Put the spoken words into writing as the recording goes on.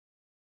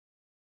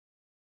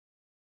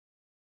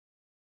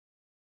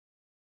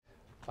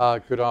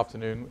Good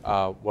afternoon.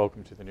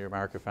 Welcome to the New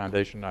America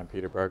Foundation. I'm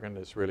Peter Bergen.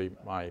 It's really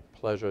my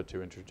pleasure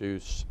to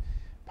introduce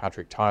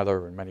Patrick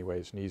Tyler. In many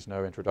ways needs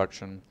no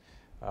introduction.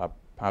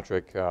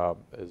 Patrick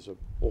is an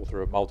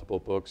author of multiple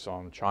books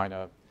on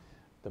China,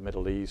 the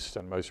Middle East,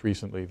 and most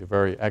recently the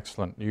very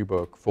excellent new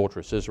book,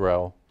 Fortress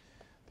Israel,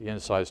 the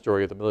inside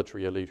story of the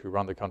military elite who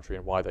run the country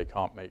and why they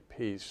can't make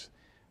peace,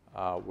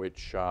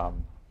 which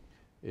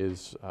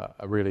is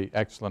a really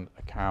excellent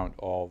account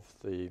of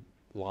the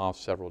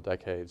last several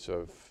decades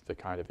of the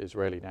kind of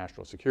Israeli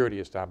national security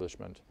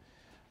establishment,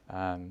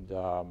 and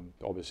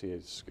obviously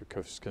it's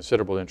of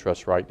considerable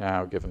interest right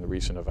now given the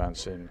recent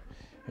events in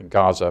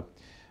Gaza.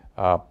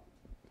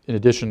 In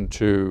addition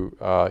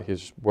to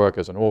his work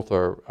as an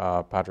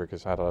author, Patrick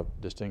has had a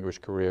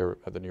distinguished career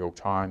at the New York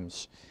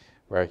Times,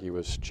 where he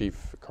was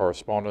chief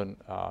correspondent.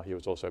 He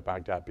was also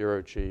Baghdad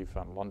bureau chief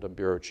and London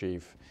bureau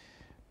chief,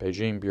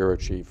 Beijing bureau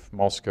chief,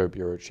 Moscow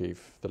bureau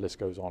chief. The list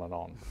goes on and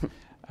on.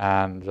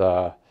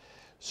 And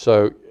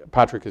so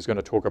Patrick is going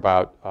to talk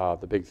about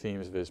the big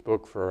themes of his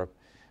book for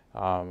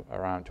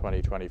around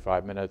 20,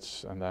 25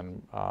 minutes, and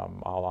then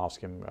I'll ask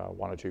him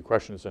one or two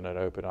questions and then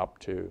open up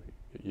to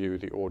you,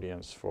 the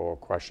audience, for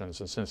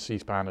questions. And since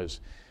C-SPAN is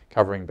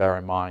covering, bear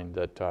in mind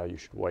that you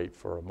should wait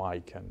for a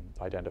mic and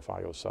identify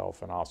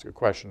yourself and ask a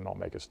question, not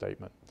make a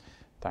statement.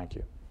 Thank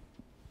you.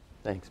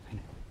 Thanks,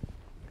 Peter.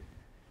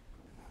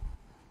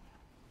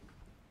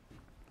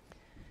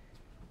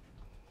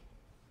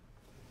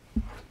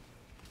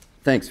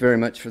 Thanks very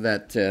much for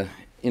that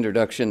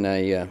introduction.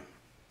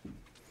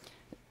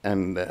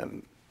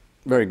 I'm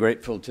very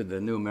grateful to the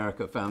New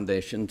America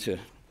Foundation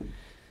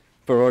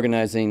for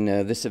organizing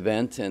this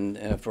event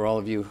and for all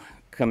of you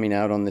coming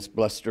out on this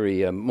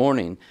blustery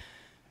morning.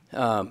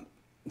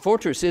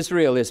 Fortress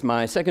Israel is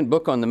my second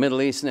book on the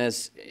Middle East, and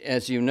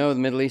as you know,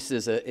 the Middle East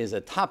is a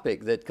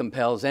topic that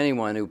compels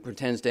anyone who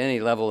pretends to any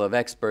level of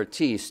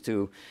expertise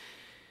to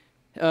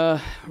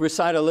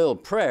recite a little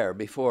prayer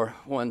before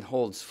one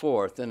holds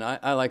forth. And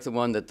I like the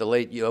one that the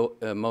late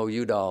Mo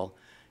Udall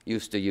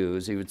used to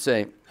use. He would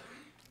say,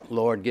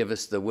 "Lord, give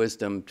us the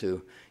wisdom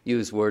to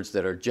use words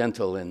that are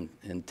gentle and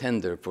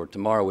tender, for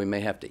tomorrow we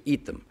may have to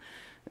eat them."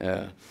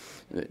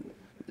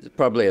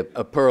 Probably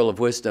a pearl of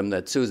wisdom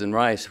that Susan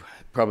Rice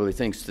probably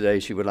thinks today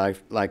she would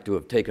like to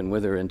have taken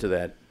with her into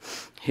that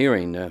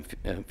hearing a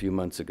few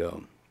months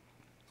ago.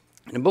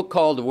 In a book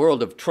called The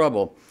World of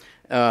Trouble,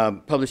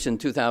 published in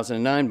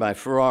 2009 by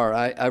Farrar,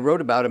 I wrote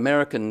about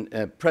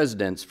American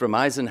presidents from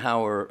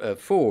Eisenhower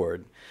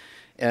forward,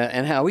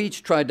 and how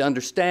each tried to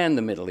understand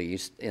the Middle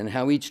East and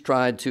how each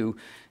tried to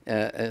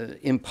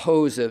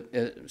impose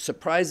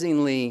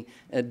surprisingly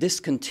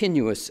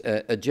discontinuous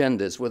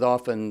agendas with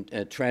often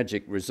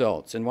tragic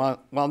results. And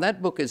while that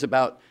book is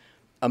about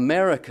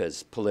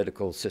America's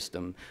political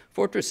system,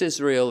 Fortress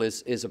Israel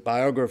is a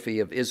biography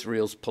of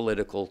Israel's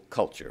political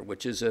culture,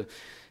 which is an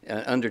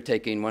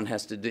undertaking one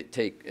has to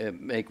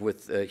make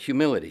with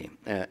humility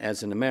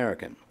as an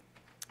American.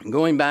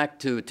 Going back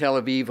to Tel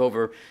Aviv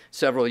over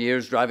several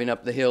years, driving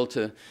up the hill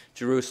to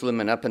Jerusalem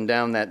and up and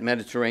down that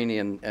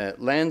Mediterranean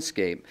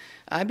landscape,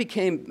 I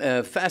became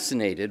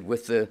fascinated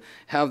with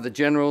how the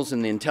generals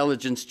and the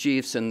intelligence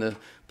chiefs and the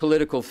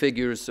political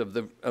figures of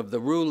the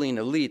ruling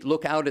elite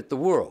look out at the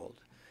world,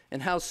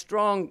 and how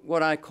strong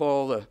what I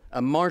call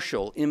a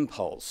martial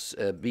impulse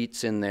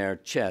beats in their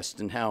chest,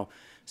 and how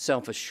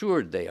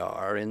self-assured they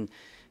are in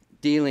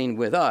dealing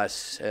with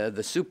us,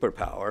 the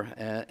superpower,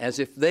 as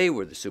if they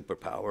were the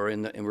superpower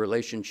in a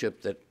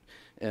relationship that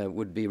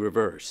would be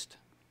reversed.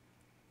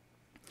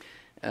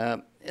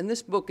 And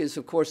this book is,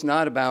 of course,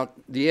 not about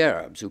the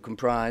Arabs, who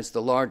comprise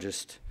the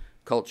largest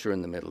culture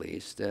in the Middle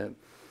East. The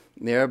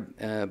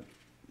Arab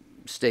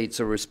states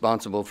are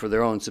responsible for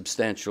their own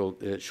substantial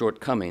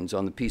shortcomings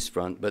on the peace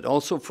front, but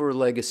also for a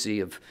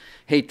legacy of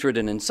hatred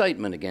and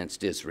incitement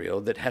against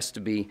Israel that has to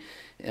be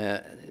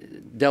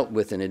dealt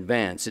with in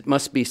advance. It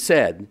must be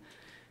said,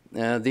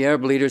 the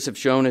Arab leaders have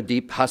shown a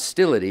deep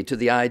hostility to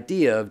the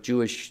idea of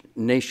Jewish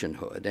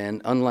nationhood,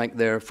 and unlike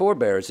their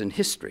forebears in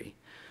history,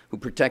 who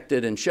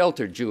protected and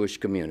sheltered Jewish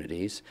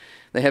communities,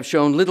 they have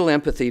shown little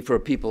empathy for a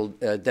people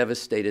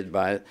devastated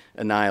by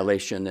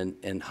annihilation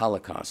and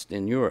Holocaust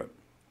in Europe.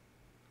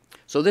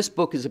 So this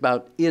book is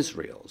about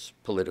Israel's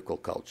political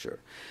culture,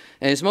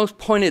 and is most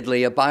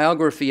pointedly a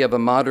biography of a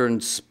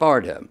modern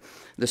Sparta,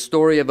 the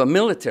story of a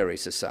military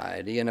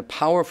society and a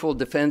powerful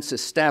defense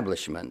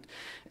establishment,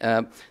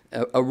 a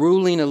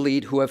ruling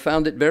elite who have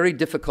found it very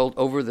difficult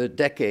over the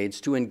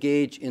decades to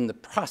engage in the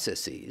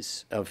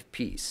processes of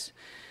peace,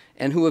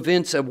 and who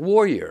evince a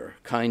warrior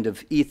kind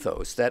of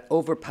ethos that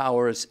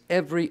overpowers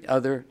every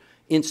other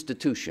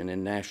institution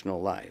in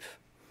national life.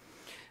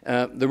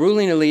 The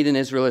ruling elite in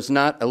Israel is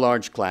not a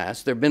large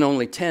class. There have been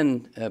only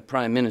 10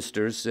 prime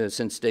ministers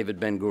since David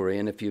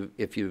Ben-Gurion,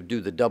 if you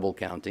do the double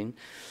counting.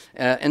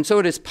 And so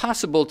it is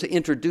possible to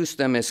introduce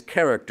them as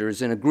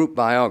characters in a group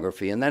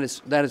biography, and that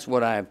is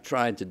what I have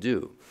tried to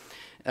do.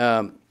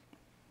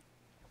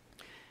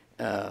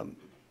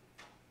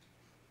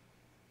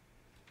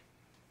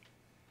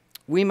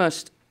 We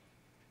must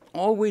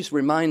always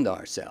remind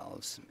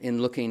ourselves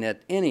in looking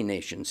at any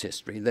nation's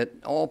history that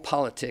all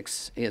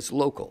politics is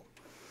local.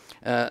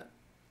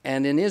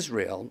 And in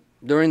Israel,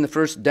 during the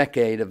first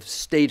decade of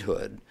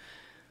statehood,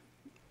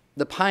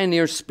 the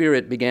pioneer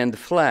spirit began to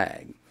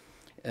flag.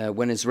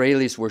 When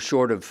Israelis were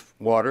short of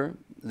water,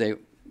 they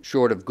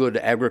short of good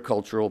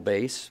agricultural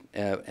base,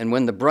 and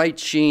when the bright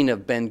sheen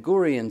of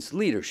Ben-Gurion's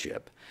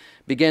leadership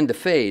began to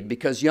fade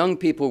because young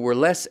people were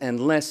less and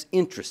less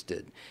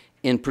interested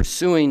in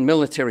pursuing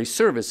military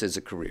service as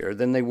a career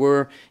than they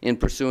were in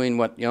pursuing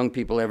what young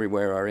people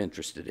everywhere are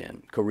interested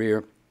in,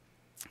 career,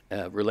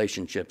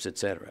 relationships,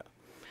 etc.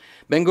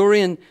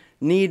 Ben-Gurion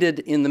needed,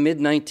 in the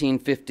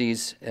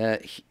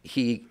mid-1950s,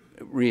 he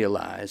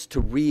realized,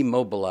 to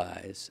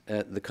remobilize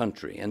the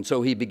country. And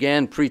so he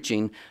began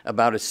preaching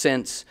about a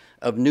sense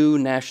of new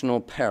national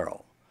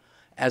peril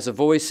as a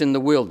voice in the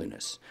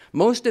wilderness.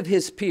 Most of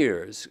his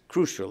peers,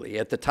 crucially,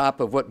 at the top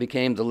of what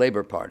became the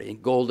Labor Party,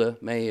 Golda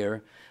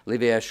Meir,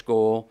 Levi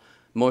Eshkol,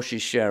 Moshe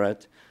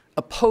Sharett,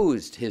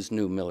 opposed his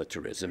new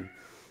militarism,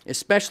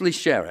 especially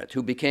Sharett,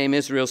 who became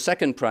Israel's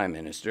second prime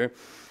minister.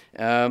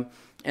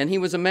 And he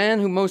was a man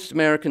who most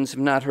Americans have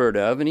not heard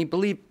of, and he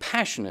believed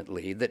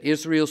passionately that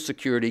Israel's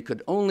security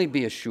could only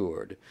be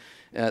assured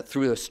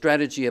through a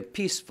strategy of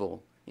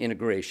peaceful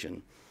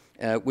integration,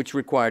 which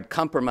required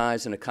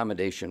compromise and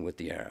accommodation with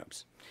the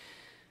Arabs.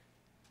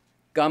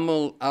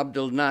 Gamal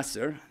Abdel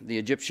Nasser, the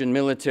Egyptian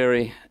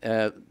military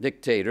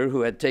dictator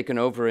who had taken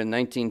over in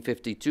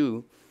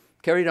 1952,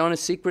 carried on a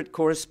secret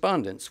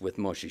correspondence with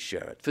Moshe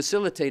Sharett,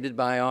 facilitated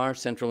by our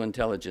Central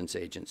Intelligence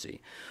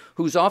Agency,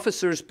 whose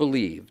officers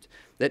believed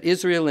that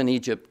Israel and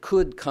Egypt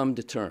could come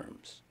to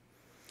terms.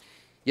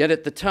 Yet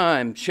at the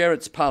time,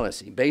 Sharett's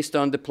policy, based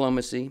on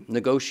diplomacy,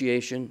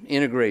 negotiation,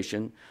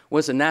 integration,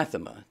 was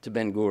anathema to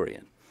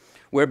Ben-Gurion.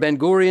 Where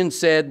Ben-Gurion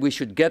said we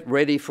should get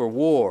ready for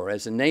war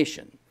as a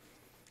nation,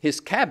 his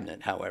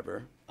cabinet,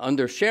 however,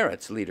 under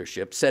Sharett's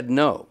leadership, said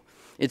no.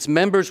 Its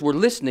members were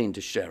listening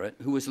to Sharett,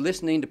 who was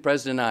listening to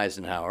President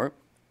Eisenhower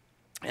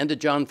and to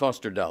John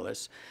Foster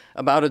Dulles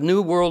about a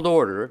new world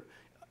order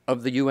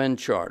of the UN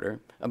Charter,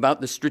 about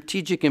the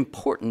strategic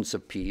importance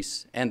of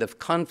peace and of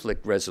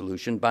conflict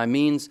resolution by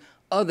means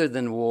other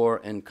than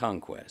war and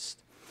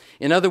conquest.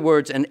 In other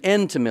words, an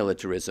end to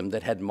militarism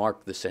that had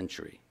marked the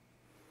century.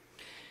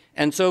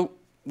 And so,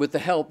 with the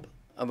help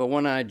of a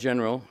one-eyed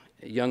general,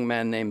 a young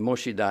man named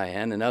Moshe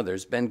Dayan and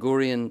others,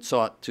 Ben-Gurion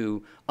sought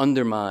to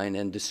undermine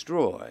and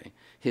destroy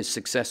his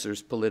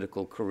successor's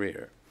political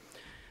career.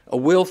 A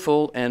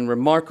willful and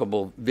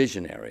remarkable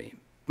visionary,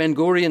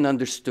 Ben-Gurion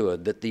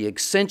understood that the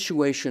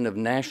accentuation of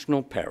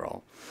national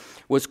peril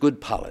was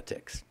good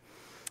politics.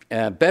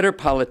 Better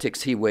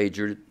politics, he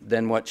wagered,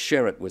 than what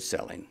Sharett was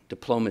selling,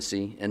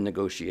 diplomacy and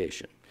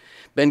negotiation.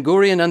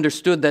 Ben-Gurion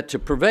understood that to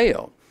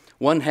prevail,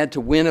 one had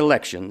to win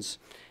elections,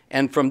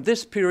 and from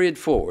this period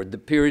forward, the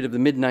period of the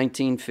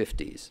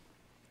mid-1950s,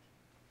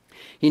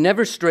 he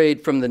never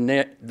strayed from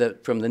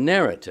the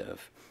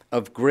narrative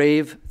of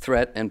grave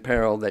threat and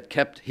peril that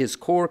kept his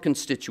core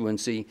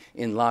constituency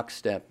in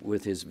lockstep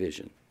with his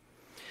vision.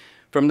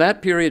 From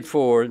that period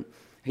forward,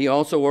 he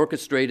also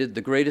orchestrated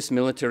the greatest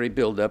military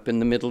buildup in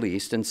the Middle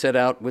East and set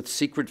out with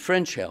secret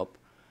French help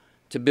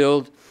to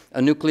build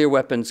a nuclear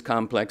weapons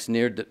complex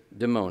near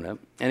Dimona,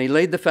 and he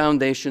laid the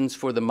foundations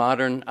for the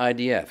modern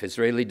IDF,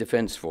 Israeli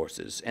Defense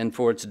Forces, and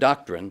for its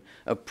doctrine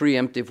of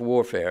preemptive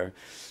warfare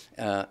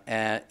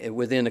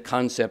within a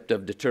concept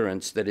of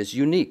deterrence that is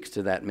unique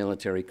to that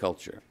military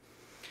culture.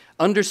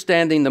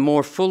 Understanding the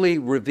more fully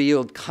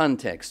revealed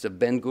context of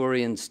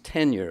Ben-Gurion's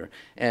tenure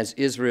as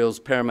Israel's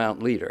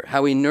paramount leader,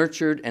 how he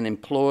nurtured and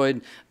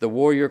employed the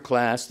warrior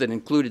class that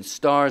included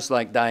stars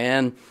like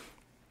Dayan,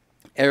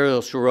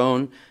 Ariel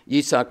Sharon,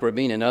 Yitzhak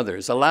Rabin, and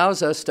others,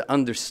 allows us to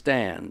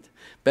understand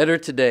better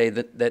today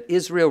that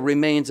Israel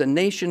remains a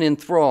nation in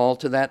thrall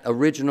to that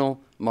original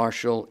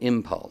martial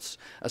impulse,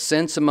 a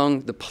sense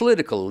among the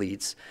political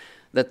elites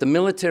that the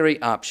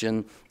military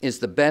option is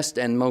the best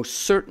and most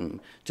certain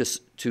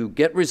to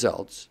get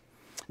results,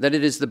 that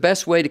it is the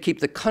best way to keep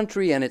the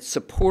country and its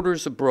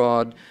supporters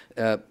abroad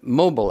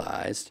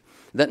mobilized,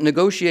 that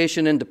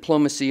negotiation and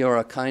diplomacy are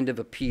a kind of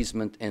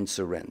appeasement and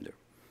surrender.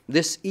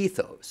 This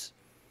ethos,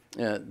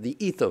 the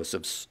ethos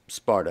of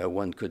Sparta,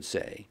 one could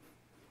say,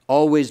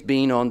 always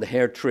being on the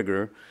hair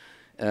trigger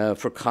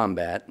for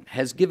combat,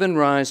 has given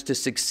rise to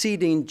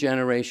succeeding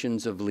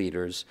generations of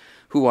leaders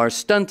who are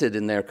stunted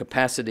in their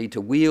capacity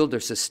to wield or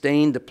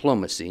sustain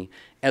diplomacy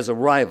as a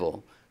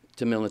rival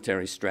to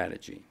military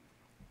strategy.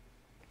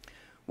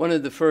 One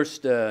of the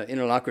first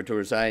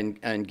interlocutors I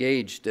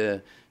engaged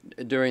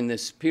during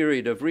this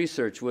period of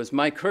research was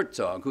Mike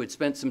Herzog, who had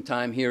spent some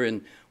time here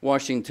in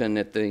Washington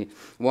at the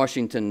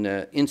Washington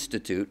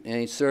Institute, and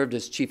he served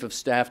as chief of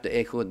staff to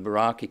Ehud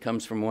Barak. He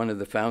comes from one of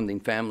the founding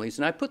families.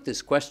 And I put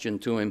this question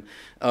to him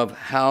of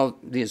how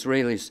the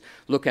Israelis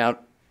look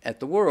out at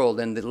the world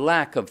and the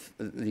lack of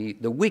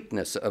the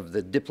weakness of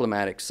the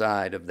diplomatic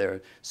side of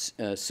their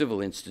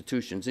civil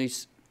institutions. And he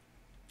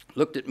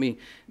looked at me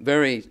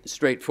very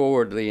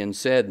straightforwardly and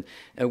said,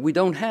 we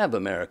don't have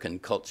American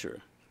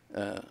culture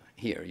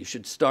here. You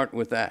should start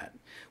with that.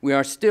 We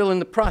are still in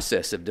the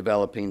process of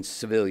developing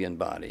civilian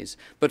bodies,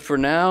 but for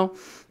now,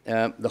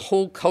 the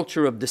whole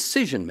culture of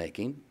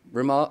decision-making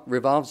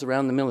revolves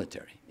around the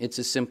military. It's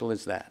as simple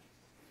as that.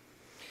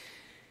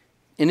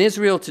 In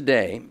Israel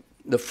today,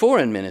 the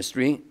foreign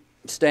ministry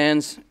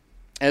stands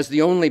as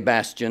the only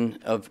bastion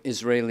of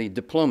Israeli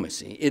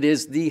diplomacy. It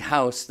is the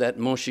house that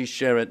Moshe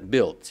Sharett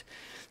built.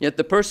 Yet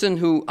the person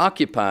who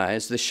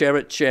occupies the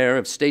Sharett chair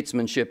of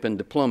statesmanship and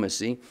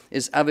diplomacy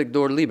is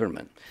Avigdor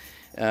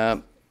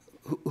Lieberman,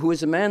 who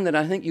is a man that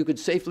I think you could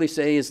safely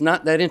say is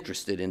not that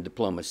interested in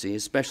diplomacy,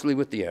 especially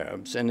with the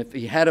Arabs. And if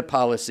he had a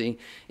policy,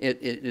 it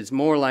is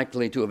more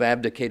likely to have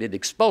abdicated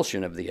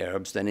expulsion of the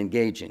Arabs than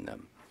engaging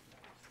them.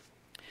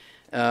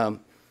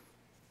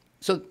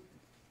 So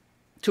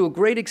to a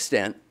great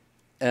extent,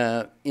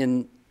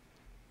 in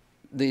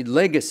the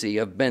legacy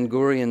of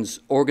Ben-Gurion's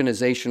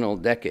organizational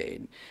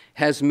decade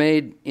has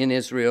made in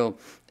Israel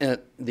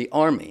the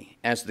army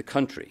as the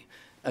country,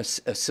 a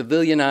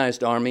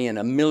civilianized army and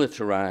a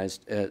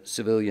militarized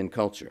civilian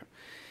culture.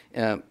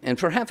 And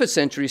for half a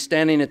century,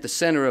 standing at the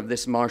center of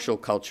this martial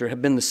culture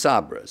have been the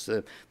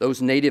Sabras,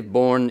 those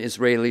native-born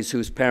Israelis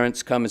whose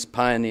parents come as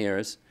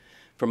pioneers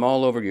from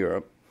all over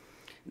Europe.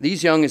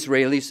 These young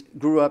Israelis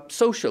grew up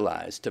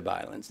socialized to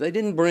violence. They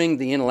didn't bring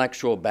the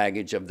intellectual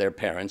baggage of their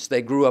parents.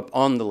 They grew up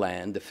on the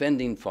land,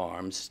 defending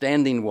farms,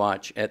 standing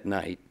watch at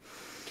night.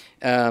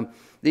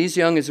 These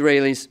young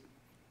Israelis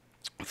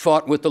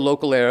fought with the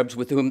local Arabs,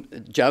 with whom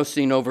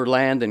jousting over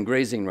land and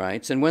grazing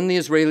rights. And when the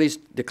Israelis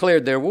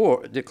declared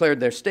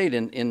their state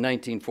in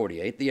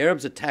 1948, the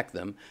Arabs attacked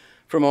them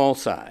from all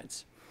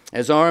sides.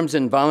 As arms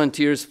and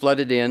volunteers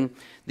flooded in,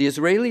 the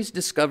Israelis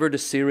discovered a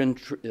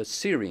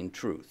searing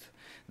truth,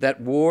 that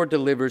war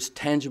delivers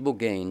tangible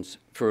gains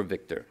for a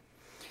victor.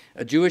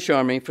 A Jewish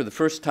army, for the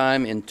first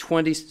time in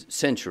 20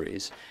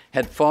 centuries,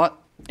 had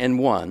fought and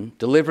won,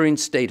 delivering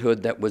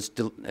statehood that was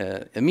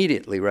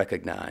immediately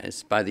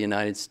recognized by the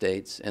United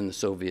States and the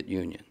Soviet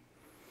Union.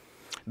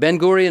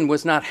 Ben-Gurion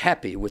was not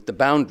happy with the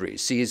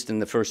boundaries seized in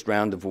the first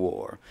round of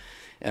war,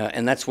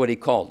 and that's what he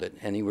called it,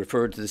 and he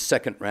referred to the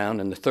second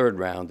round and the third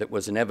round that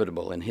was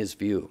inevitable in his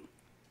view.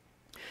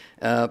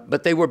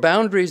 But they were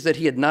boundaries that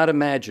he had not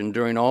imagined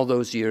during all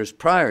those years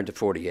prior to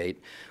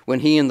 48, when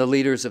he and the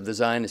leaders of the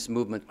Zionist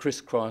movement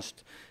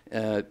crisscrossed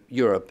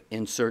Europe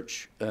in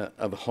search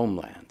of a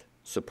homeland,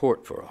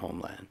 support for a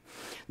homeland.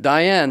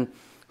 Dayan,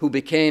 who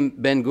became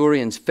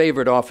Ben-Gurion's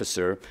favorite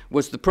officer,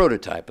 was the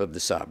prototype of the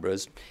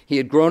Sabras. He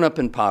had grown up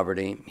in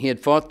poverty. He had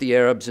fought the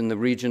Arabs in the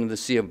region of the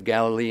Sea of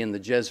Galilee and the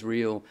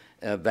Jezreel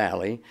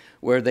Valley,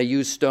 where they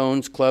used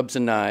stones, clubs,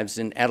 and knives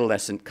in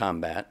adolescent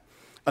combat.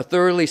 A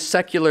thoroughly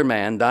secular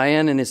man,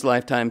 Dayan in his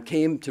lifetime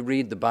came to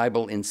read the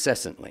Bible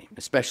incessantly,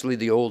 especially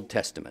the Old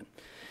Testament,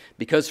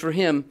 because for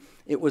him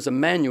it was a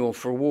manual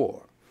for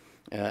war.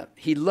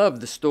 He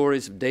loved the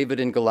stories of David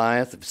and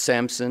Goliath, of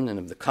Samson, and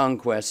of the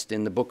conquest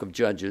in the book of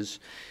Judges.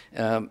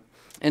 And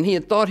he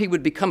had thought he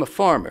would become a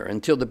farmer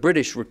until the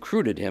British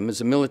recruited him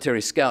as a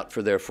military scout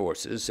for their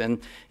forces,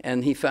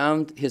 and he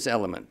found his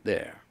element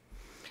there.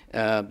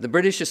 The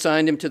British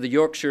assigned him to the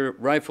Yorkshire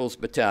Rifles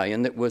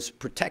Battalion that was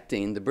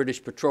protecting the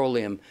British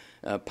petroleum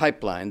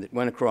pipeline that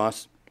went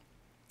across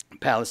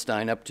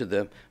Palestine up to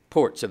the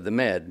ports of the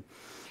Med.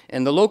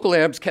 And the local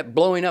Arabs kept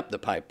blowing up the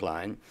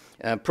pipeline,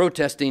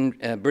 protesting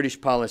British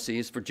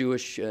policies for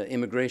Jewish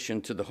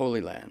immigration to the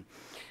Holy Land.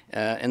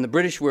 And the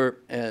British were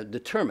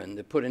determined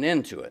to put an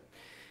end to it.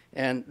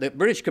 And the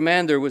British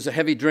commander was a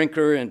heavy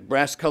drinker and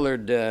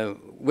brass-colored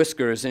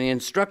whiskers, and he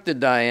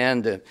instructed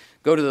Dayan to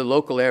go to the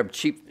local Arab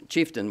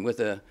chieftain with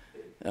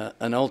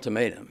an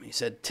ultimatum. He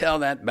said, "Tell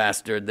that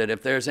bastard that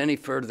if there's any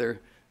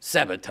further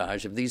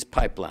sabotage of these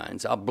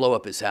pipelines, I'll blow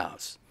up his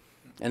house.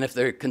 And if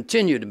there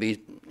continue to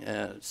be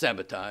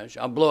sabotage,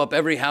 I'll blow up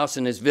every house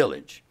in his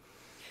village."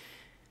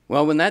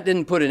 Well, when that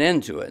didn't put an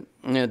end to it,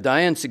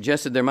 Dayan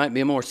suggested there might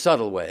be a more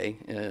subtle way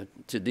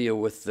to deal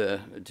with,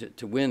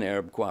 to win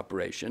Arab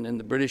cooperation. And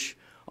the British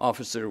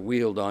officer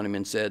wheeled on him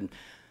and said,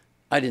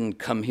 "I didn't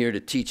come here to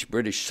teach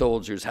British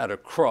soldiers how to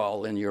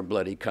crawl in your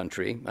bloody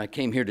country. I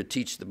came here to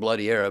teach the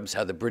bloody Arabs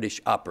how the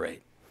British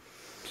operate."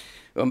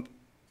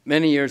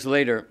 Many years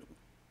later,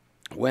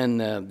 when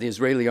the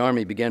Israeli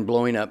army began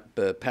blowing up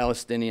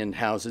Palestinian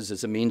houses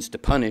as a means to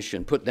punish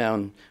and put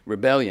down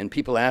rebellion,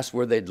 people asked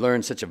where they'd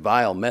learned such a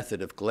vile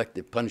method of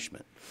collective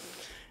punishment.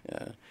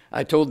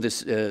 I told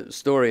this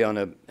story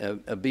on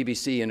a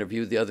BBC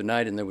interview the other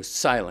night, and there was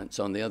silence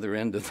on the other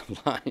end of the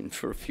line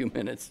for a few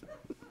minutes.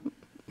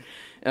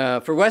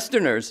 For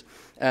Westerners,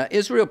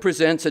 Israel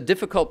presents a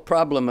difficult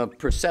problem of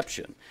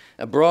perception.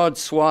 A broad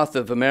swath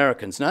of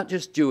Americans, not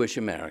just Jewish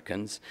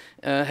Americans,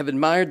 have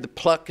admired the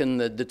pluck and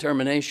the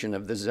determination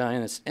of the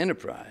Zionist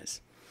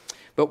enterprise.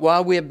 But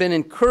while we have been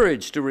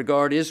encouraged to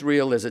regard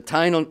Israel as a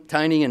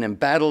tiny and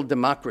embattled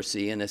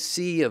democracy in a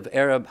sea of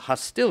Arab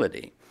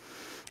hostility,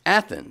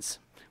 Athens,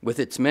 with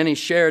its many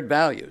shared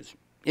values,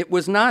 it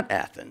was not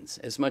Athens,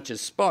 as much as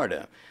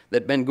Sparta,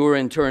 that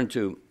Ben-Gurion turned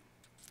to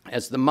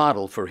as the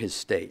model for his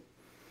state.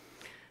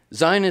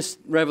 Zionist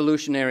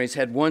revolutionaries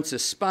had once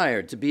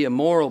aspired to be a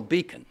moral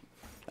beacon,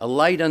 a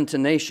light unto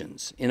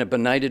nations in a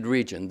benighted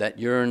region that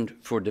yearned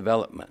for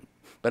development.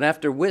 But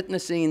after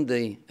witnessing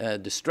the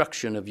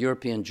destruction of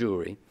European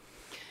Jewry,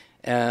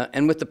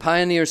 and with the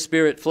pioneer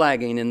spirit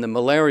flagging in the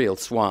malarial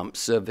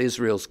swamps of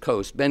Israel's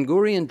coast,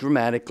 Ben-Gurion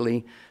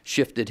dramatically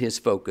shifted his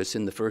focus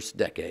in the first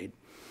decade,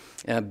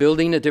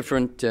 building a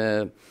different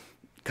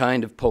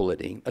kind of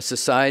polity, a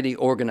society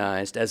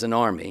organized as an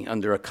army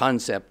under a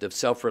concept of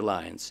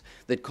self-reliance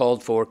that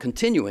called for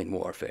continuing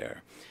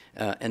warfare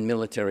and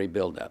military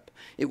buildup.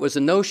 It was a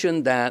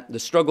notion that the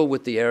struggle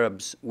with the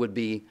Arabs would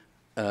be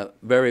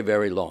very,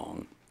 very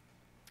long,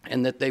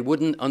 and that they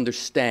wouldn't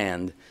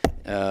understand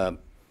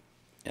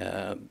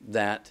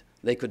that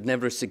they could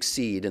never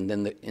succeed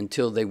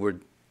until they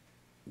were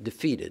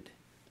defeated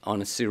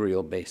on a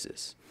serial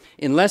basis.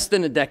 In less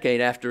than a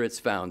decade after its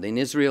founding,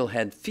 Israel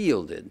had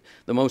fielded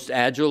the most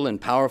agile and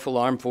powerful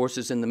armed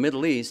forces in the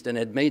Middle East and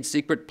had made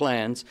secret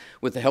plans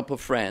with the help of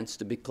France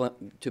to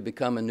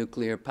become a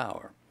nuclear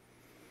power.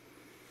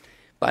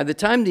 By the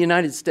time the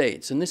United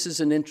States, and this is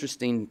an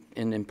interesting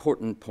and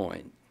important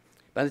point,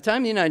 by the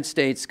time the United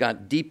States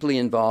got deeply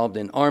involved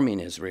in arming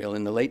Israel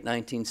in the late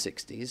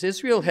 1960s,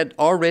 Israel had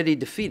already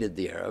defeated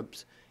the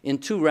Arabs in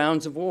 2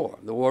 rounds of war,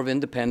 the War of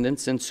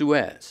Independence and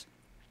Suez,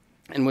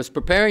 and was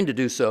preparing to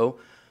do so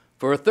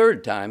for a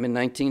 3rd time in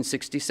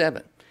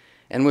 1967,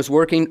 and was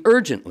working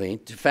urgently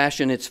to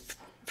fashion its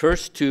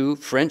first 2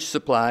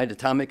 French-supplied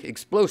atomic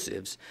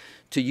explosives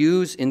to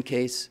use in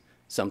case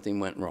something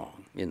went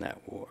wrong in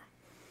that war.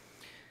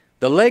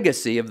 The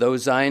legacy of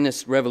those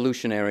Zionist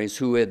revolutionaries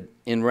who had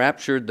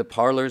enraptured the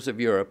parlors of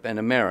Europe and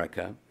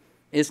America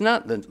is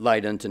not the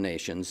light unto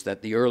nations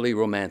that the early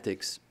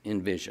romantics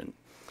envisioned.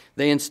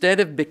 They instead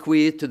have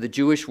bequeathed to the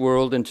Jewish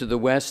world and to the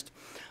West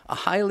a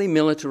highly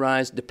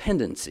militarized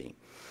dependency,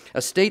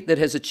 a state that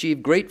has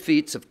achieved great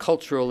feats of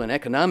cultural and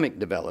economic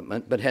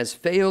development, but has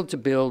failed to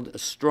build a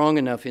strong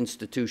enough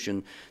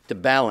institution to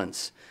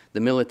balance the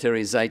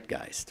military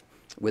zeitgeist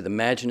with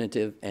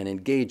imaginative and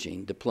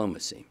engaging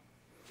diplomacy.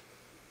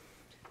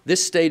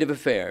 This state of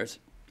affairs,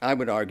 I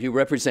would argue,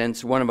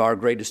 represents one of our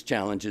greatest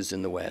challenges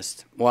in the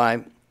West.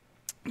 Why?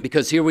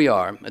 Because here we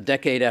are, a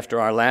decade after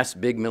our last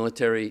big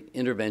military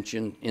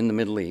intervention in the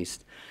Middle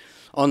East,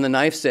 on the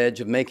knife's edge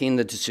of making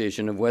the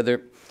decision of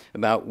whether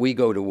about we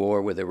go to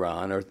war with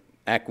Iran or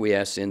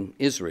acquiesce in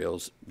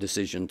Israel's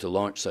decision to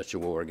launch such a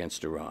war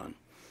against Iran.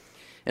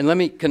 And let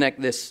me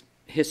connect this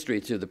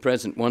history to the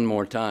present one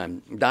more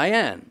time.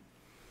 Diane,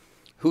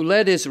 who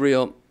led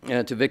Israel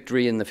to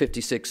victory in the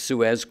 56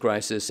 Suez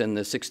crisis and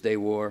the Six-Day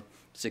War,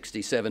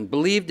 67,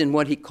 believed in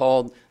what he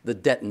called the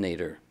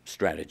detonator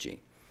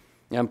strategy.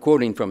 Now, I'm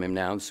quoting from him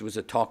now. This was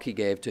a talk he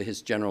gave to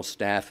his general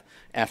staff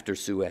after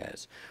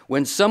Suez.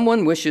 When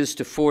someone wishes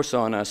to force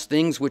on us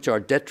things which are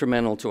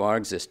detrimental to our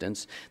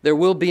existence, there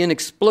will be an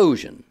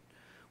explosion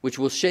which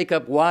will shake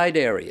up wide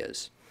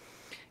areas.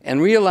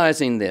 And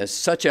realizing this,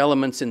 such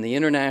elements in the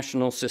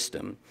international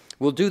system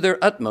will do their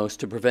utmost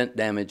to prevent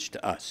damage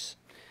to us.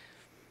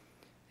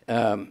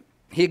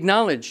 He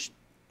acknowledged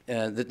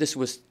that this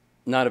was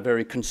not a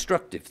very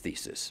constructive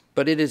thesis,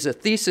 but it is a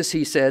thesis,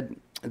 he said,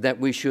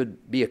 that we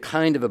should be a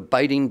kind of a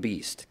biting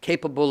beast,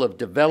 capable of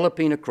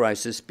developing a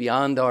crisis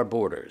beyond our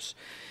borders.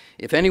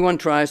 If anyone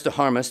tries to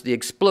harm us, the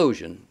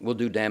explosion will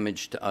do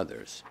damage to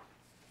others.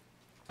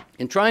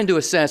 In trying to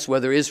assess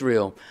whether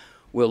Israel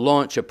will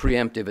launch a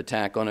preemptive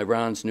attack on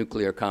Iran's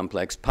nuclear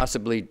complex,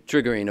 possibly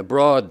triggering a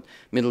broad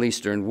Middle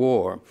Eastern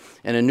war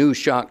and a new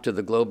shock to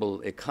the global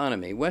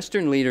economy,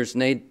 Western leaders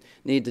need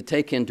to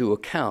take into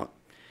account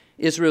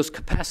Israel's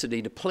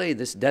capacity to play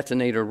this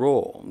detonator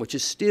role, which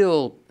is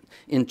still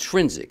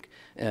intrinsic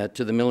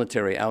to the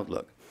military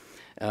outlook.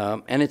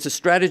 And it's a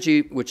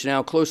strategy which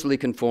now closely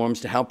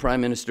conforms to how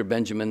Prime Minister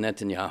Benjamin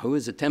Netanyahu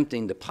is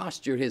attempting to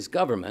posture his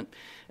government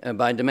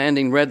by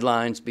demanding red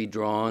lines be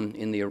drawn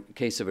in the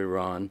case of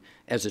Iran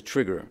as a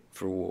trigger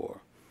for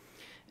war.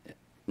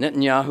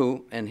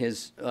 Netanyahu and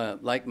his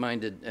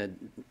like-minded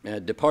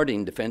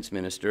departing defense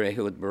minister,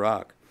 Ehud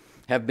Barak,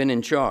 have been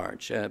in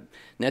charge.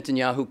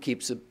 Netanyahu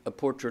keeps a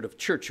portrait of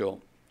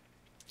Churchill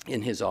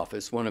in his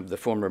office. One of the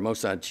former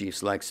Mossad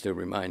chiefs likes to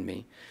remind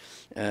me.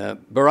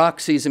 Barak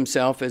sees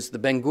himself as the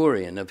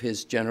Ben-Gurion of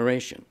his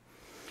generation.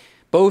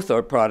 Both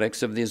are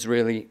products of the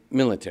Israeli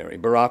military.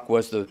 Barak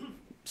was the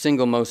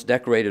single most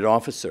decorated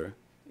officer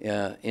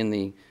in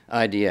the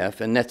IDF,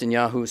 and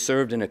Netanyahu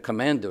served in a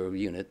commando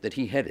unit that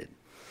he headed.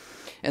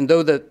 And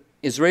though the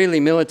Israeli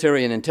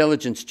military and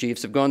intelligence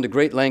chiefs have gone to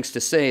great lengths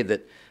to say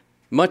that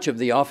much of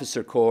the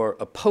officer corps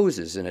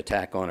opposes an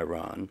attack on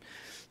Iran,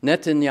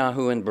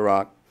 Netanyahu and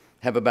Barak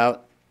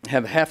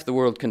have half the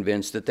world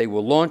convinced that they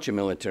will launch a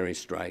military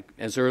strike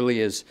as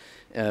early as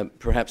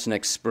perhaps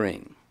next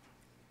spring.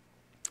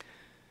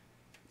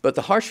 But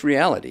the harsh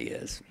reality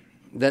is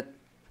that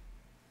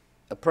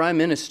a prime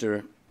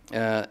minister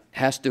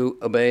has to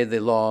obey the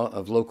law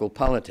of local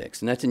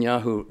politics.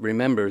 Netanyahu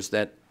remembers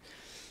that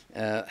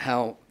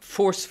how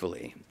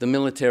forcefully the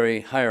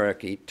military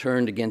hierarchy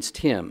turned against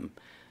him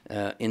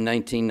in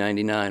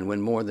 1999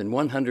 when more than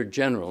 100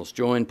 generals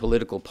joined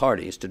political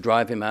parties to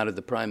drive him out of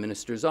the prime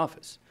minister's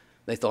office.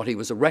 They thought he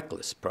was a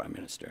reckless prime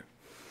minister.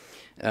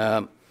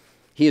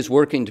 He is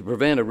working to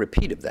prevent a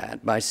repeat of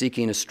that by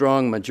seeking a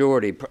strong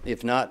majority,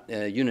 if not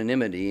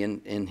unanimity,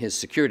 in his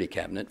security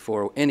cabinet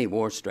for any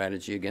war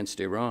strategy against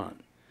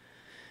Iran.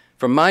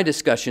 From my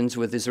discussions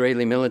with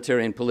Israeli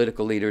military and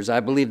political leaders,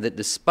 I believe that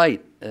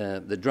despite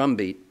the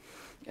drumbeat,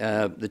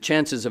 the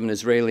chances of an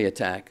Israeli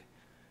attack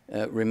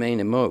remain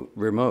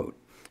remote.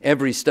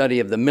 Every study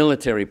of the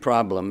military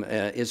problem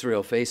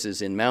Israel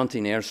faces in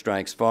mounting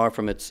airstrikes far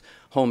from its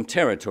home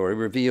territory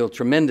reveal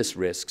tremendous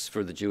risks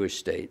for the Jewish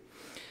state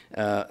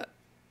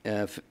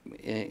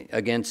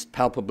against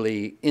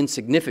palpably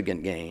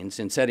insignificant gains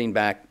in setting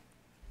back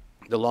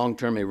the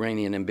long-term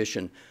Iranian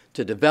ambition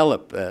to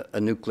develop a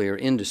nuclear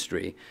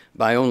industry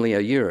by only a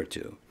year or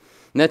two.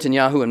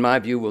 Netanyahu, in my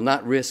view, will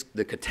not risk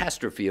the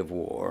catastrophe of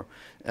war,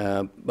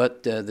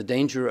 but the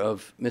danger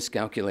of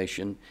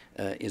miscalculation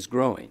is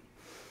growing.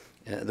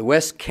 The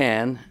West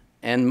can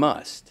and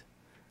must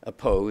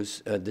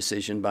oppose a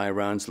decision by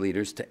Iran's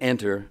leaders to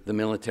enter the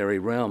military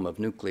realm of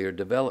nuclear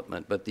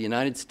development, but the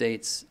United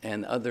States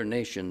and other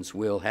nations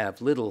will have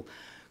little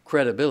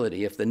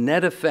credibility if the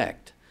net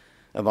effect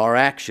of our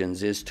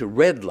actions is to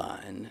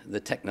redline the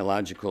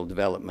technological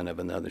development of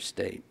another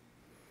state.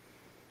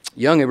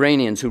 Young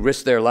Iranians who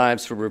risk their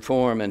lives for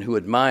reform and who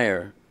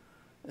admire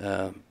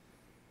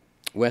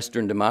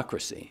Western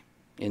democracy,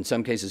 in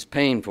some cases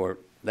paying for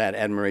that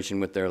admiration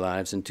with their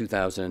lives in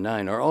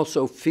 2009, are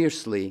also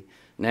fiercely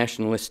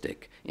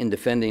nationalistic in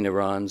defending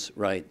Iran's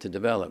right to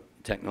develop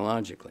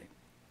technologically.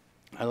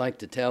 I like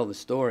to tell the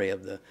story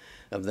of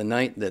the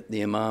night that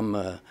the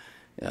Imam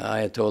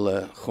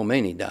Ayatollah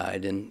Khomeini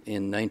died in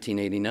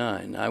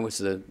 1989. I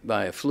was,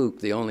 by a fluke,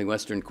 the only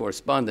Western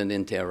correspondent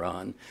in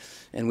Tehran,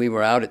 and we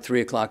were out at 3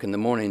 o'clock in the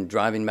morning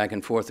driving back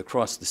and forth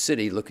across the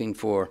city looking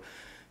for,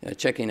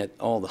 checking at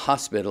all the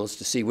hospitals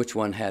to see which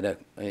one had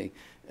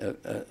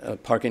a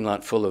parking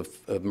lot full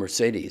of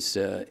Mercedes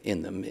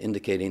in them,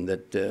 indicating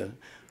that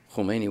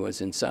Khomeini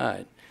was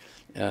inside.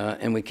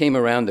 And we came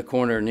around the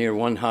corner near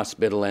one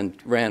hospital and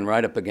ran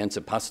right up against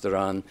a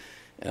Pastaran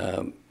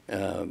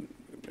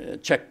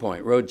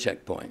checkpoint, road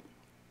checkpoint.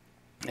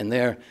 And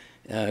there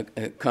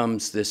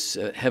comes this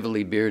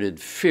heavily bearded,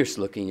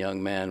 fierce-looking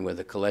young man with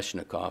a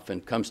Kalashnikov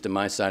and comes to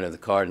my side of the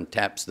car and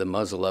taps the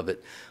muzzle of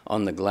it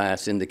on the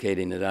glass,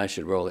 indicating that I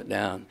should roll it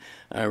down.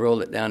 I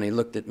rolled it down. He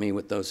looked at me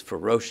with those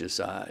ferocious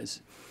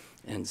eyes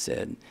and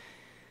said,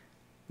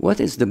 "What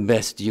is the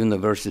best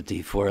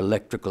university for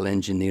electrical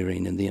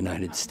engineering in the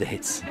United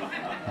States?"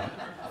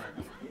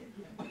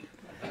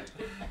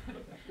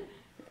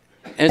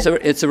 And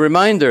it's a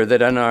reminder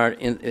that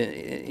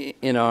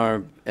in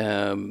our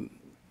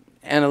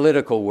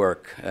analytical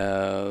work,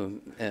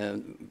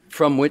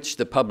 from which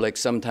the public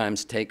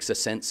sometimes takes a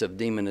sense of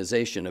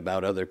demonization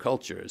about other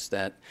cultures,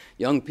 that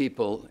young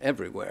people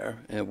everywhere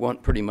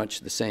want pretty much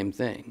the same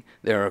thing.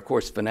 There are, of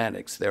course,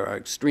 fanatics. There are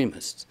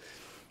extremists.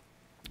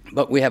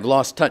 But we have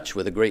lost touch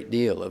with a great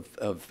deal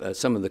of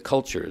some of the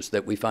cultures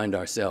that we find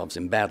ourselves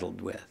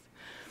embattled with.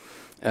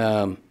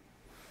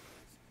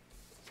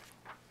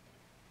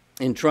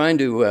 In trying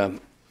to,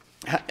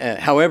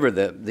 however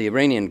the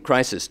Iranian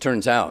crisis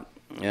turns out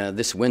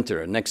this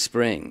winter, next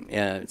spring,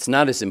 it's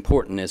not as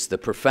important as the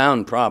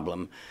profound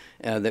problem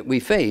that we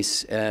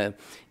face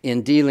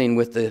in dealing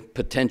with the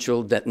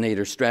potential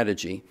detonator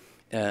strategy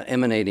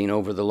emanating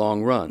over the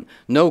long run.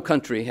 No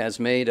country has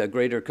made a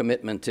greater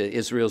commitment to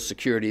Israel's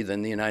security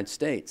than the United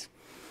States.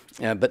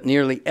 But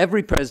nearly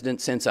every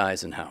president since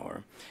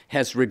Eisenhower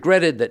has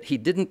regretted that he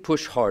didn't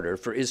push harder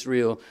for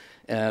Israel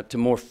to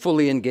more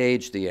fully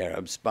engage the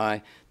Arabs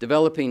by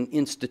developing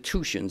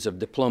institutions of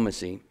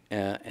diplomacy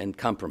and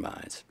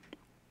compromise.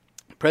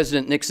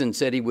 President Nixon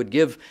said he would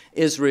give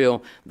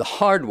Israel the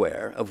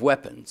hardware of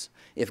weapons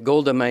if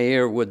Golda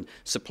Meir would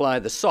supply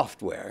the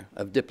software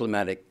of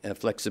diplomatic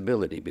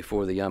flexibility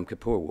before the Yom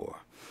Kippur War.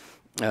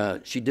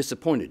 She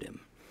disappointed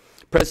him.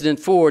 President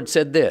Ford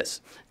said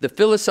this: "The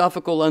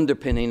philosophical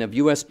underpinning of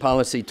U.S.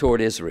 policy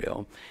toward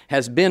Israel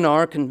has been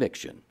our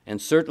conviction,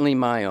 and certainly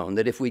my own,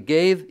 that if we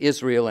gave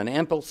Israel an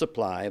ample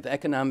supply of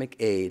economic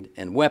aid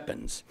and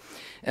weapons,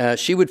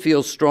 she would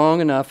feel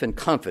strong enough and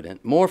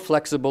confident, more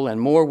flexible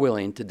and more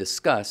willing to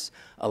discuss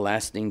a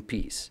lasting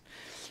peace."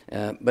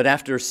 But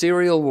after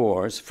serial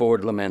wars,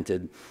 Ford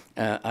lamented,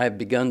 I have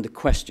begun to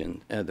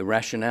question the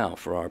rationale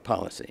for our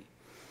policy.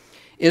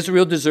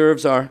 Israel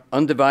deserves our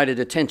undivided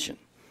attention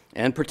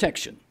and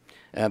protection.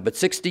 But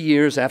 60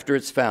 years after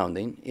its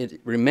founding,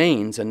 it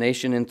remains a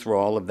nation in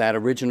thrall of that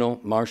original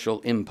martial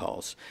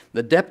impulse,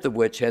 the depth of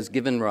which has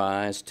given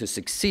rise to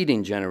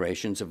succeeding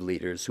generations of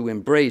leaders who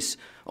embrace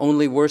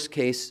only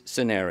worst-case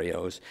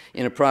scenarios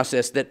in a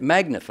process that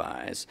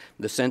magnifies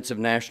the sense of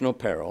national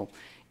peril,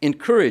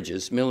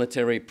 encourages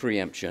military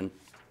preemption,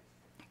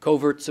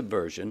 covert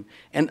subversion,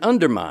 and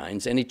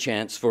undermines any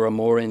chance for a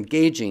more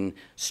engaging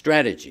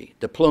strategy,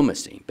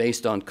 diplomacy,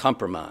 based on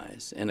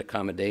compromise and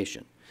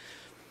accommodation.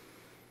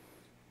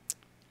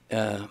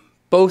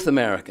 Both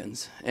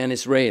Americans and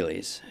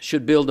Israelis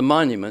should build a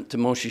monument to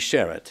Moshe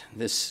Sharett,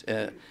 this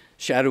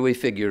shadowy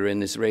figure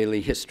in Israeli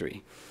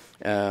history,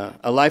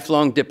 a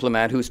lifelong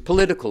diplomat whose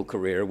political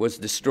career was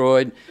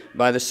destroyed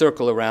by the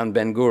circle around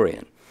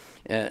Ben-Gurion.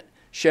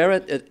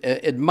 Sharett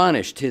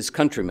admonished his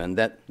countrymen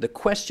that the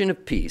question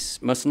of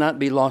peace must not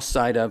be lost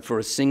sight of for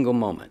a single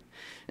moment,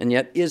 and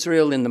yet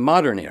Israel in the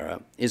modern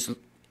era is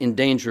in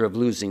danger of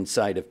losing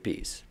sight of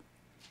peace.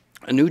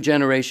 A new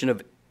generation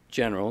of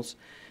generals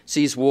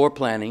sees war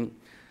planning,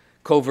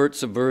 covert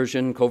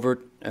subversion,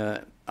 covert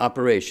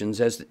operations,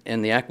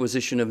 and the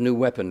acquisition of new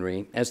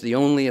weaponry as the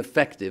only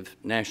effective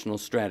national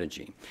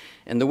strategy.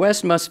 And the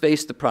West must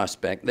face the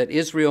prospect that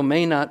Israel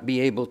may not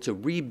be able to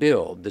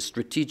rebuild the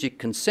strategic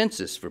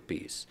consensus for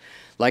peace,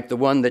 like the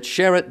one that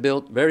Sharett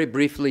built very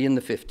briefly in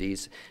the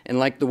 50s, and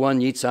like the one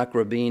Yitzhak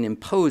Rabin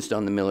imposed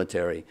on the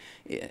military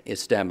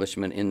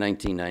establishment in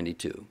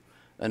 1992,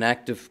 an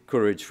act of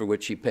courage for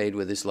which he paid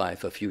with his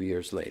life a few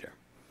years later.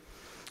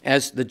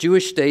 As the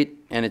Jewish state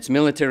and its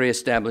military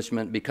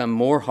establishment become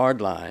more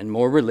hardline,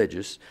 more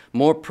religious,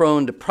 more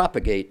prone to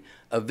propagate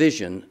a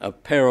vision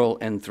of peril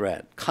and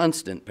threat,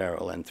 constant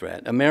peril and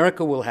threat,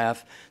 America will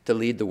have to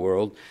lead the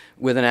world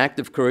with an act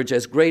of courage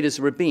as great as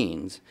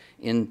Rabin's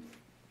in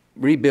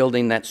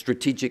rebuilding that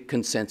strategic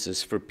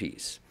consensus for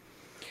peace.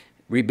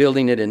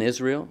 Rebuilding it in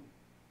Israel,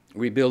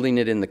 rebuilding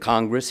it in the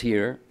Congress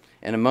here,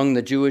 and among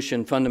the Jewish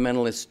and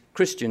fundamentalist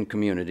Christian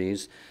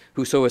communities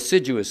who so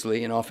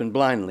assiduously and often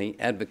blindly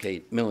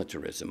advocate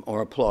militarism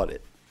or applaud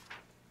it.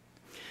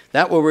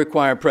 That will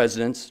require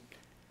presidents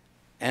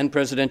and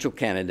presidential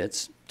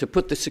candidates to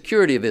put the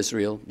security of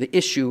Israel, the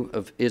issue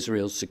of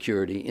Israel's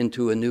security,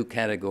 into a new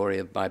category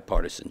of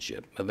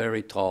bipartisanship, a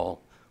very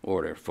tall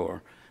order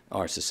for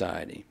our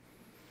society.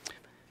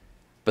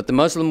 But the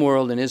Muslim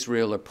world and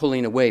Israel are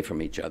pulling away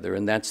from each other,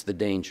 and that's the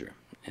danger.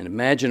 And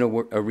imagine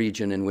a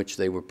region in which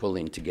they were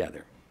pulling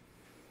together.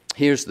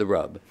 Here's the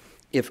rub.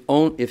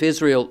 If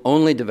Israel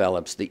only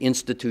develops the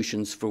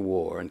institutions for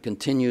war and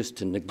continues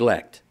to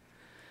neglect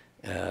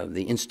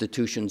the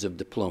institutions of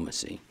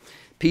diplomacy,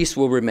 peace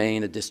will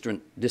remain a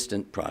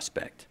distant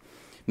prospect.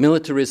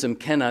 Militarism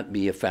cannot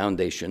be a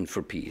foundation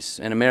for peace,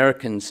 and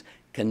Americans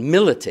can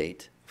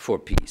militate for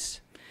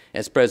peace,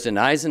 as President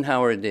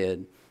Eisenhower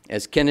did,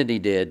 as Kennedy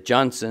did,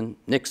 Johnson,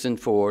 Nixon,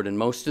 Ford, and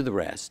most of the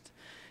rest.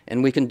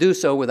 And we can do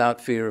so without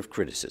fear of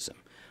criticism,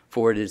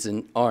 for it is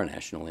in our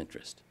national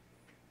interest.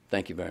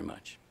 Thank you very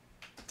much.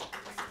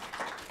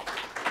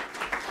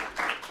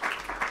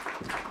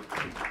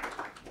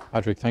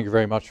 Patrick, thank you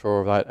very much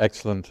for that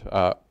excellent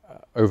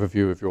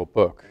overview of your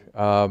book.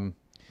 Why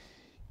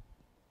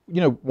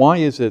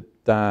is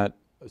it that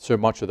so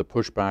much of the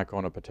pushback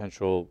on a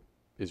potential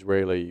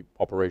Israeli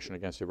operation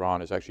against Iran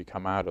has actually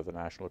come out of the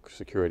national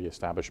security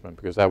establishment?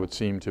 Because that would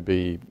seem to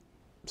be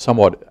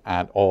somewhat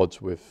at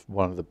odds with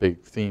one of the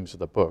big themes of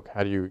the book.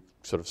 How do you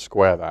sort of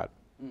square that?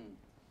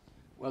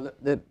 Well,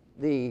 the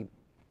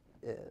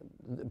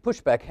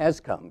pushback has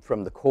come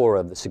from the core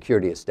of the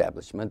security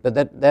establishment, but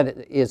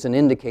that is an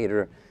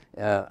indicator.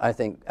 I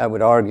think I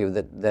would argue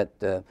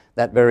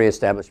that very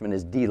establishment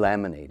is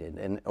delaminated,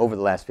 and over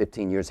the last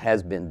 15 years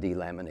has been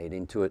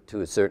delaminating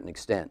to a certain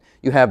extent.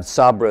 You have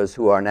Sabras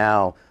who are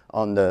now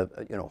on the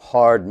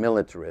hard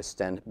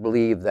militarists and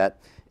believe that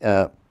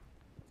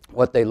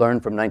what they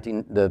learned from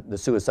the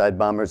suicide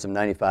bombers of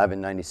 95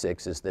 and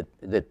 96 is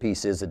that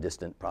peace is a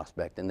distant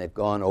prospect, and they've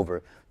gone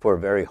over for a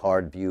very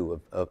hard view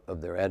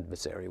of their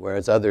adversary,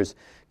 whereas others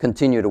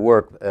continue to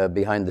work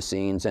behind the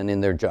scenes and in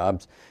their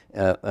jobs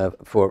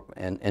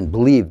and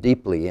believe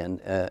deeply in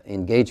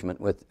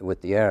engagement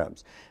with the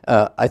Arabs.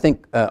 I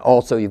think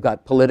also you've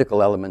got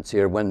political elements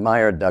here. When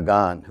Meir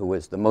Dagan, who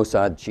was the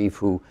Mossad chief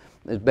who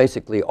has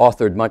basically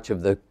authored much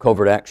of the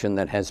covert action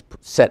that has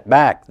set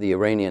back the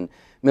Iranian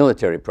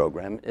military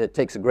program, it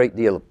takes a great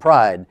deal of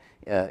pride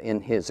in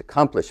his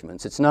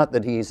accomplishments. It's not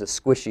that he's a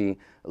squishy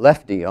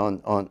lefty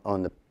on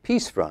the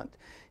peace front.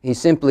 He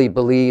simply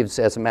believes,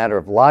 as a matter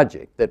of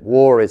logic, that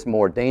war is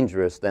more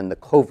dangerous than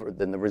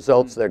the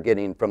results they're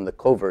getting from the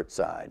covert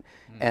side,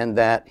 and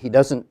that he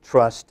doesn't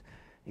trust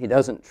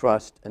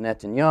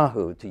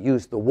Netanyahu to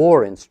use the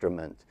war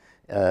instrument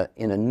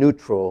in a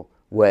neutral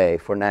way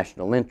for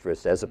national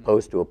interest, as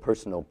opposed to a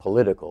personal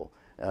political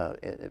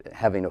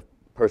having a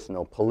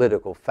personal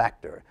political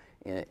factor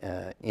in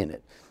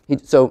it.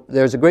 So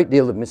there's a great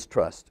deal of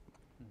mistrust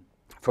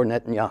for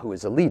Netanyahu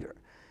as a leader,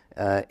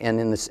 and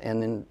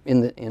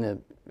in a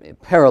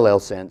parallel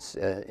sense,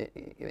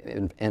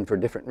 and for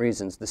different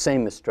reasons, the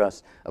same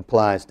mistrust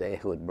applies to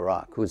Ehud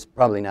Barak, who's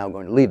probably now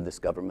going to leave this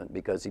government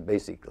because he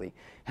basically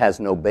has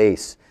no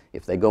base,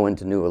 if they go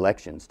into new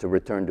elections, to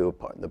return to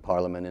the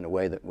parliament in a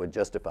way that would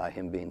justify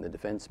him being the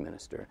defense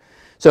minister.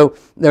 So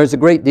there's a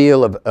great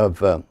deal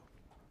of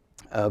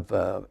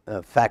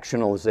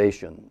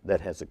factionalization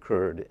that has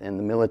occurred in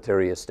the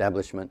military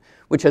establishment,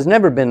 which has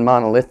never been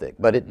monolithic,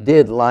 but it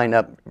did line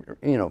up,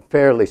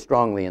 fairly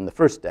strongly in the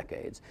first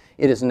decades.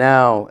 It is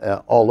now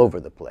all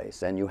over the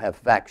place, and you have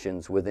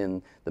factions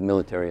within the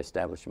military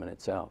establishment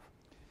itself.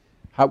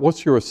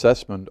 What's your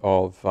assessment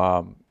of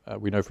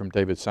we know from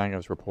David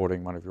Sanger's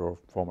reporting, one of your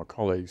former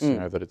colleagues, you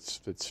know, that it's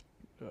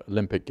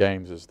Olympic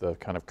Games is the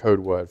kind of code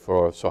word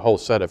for a whole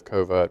set of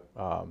covert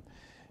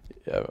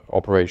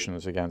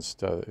operations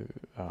against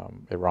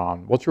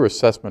Iran. What's your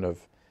assessment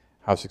of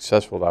how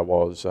successful that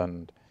was,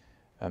 and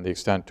the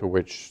extent to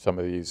which some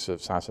of these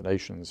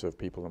assassinations of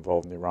people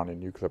involved in the Iranian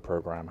nuclear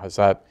program, has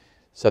that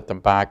set them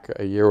back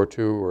a year or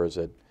two, or is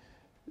it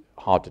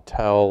hard to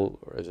tell,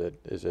 or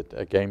is it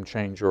a game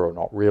changer, or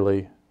not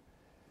really?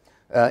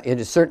 It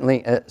has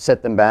certainly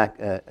set them back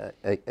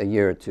a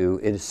year or two.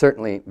 It is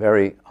certainly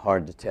very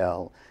hard to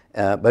tell,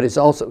 but it's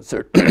also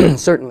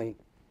certainly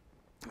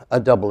a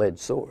double-edged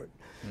sword.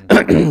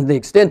 The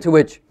extent to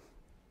which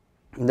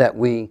that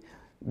we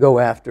go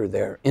after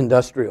their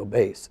industrial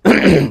base.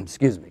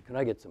 Excuse me, can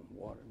I get some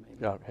water,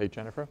 maybe? Yeah. Hey,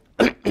 Jennifer.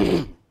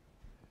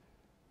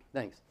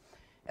 Thanks.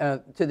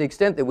 To the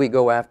extent that we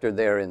go after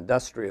their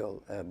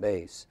industrial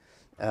base,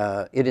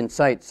 it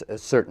incites a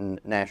certain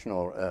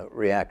national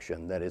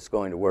reaction that is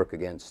going to work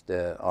against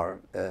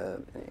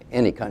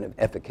any kind of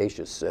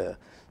efficacious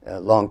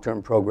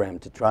long-term program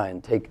to try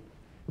and take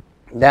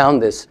down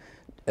this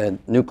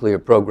nuclear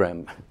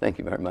program. Thank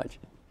you very much.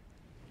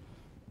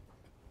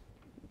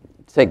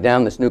 Take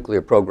down this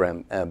nuclear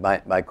program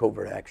by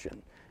covert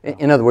action.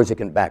 In other words, it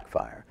can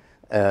backfire.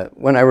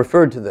 When I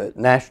referred to the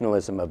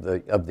nationalism of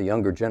the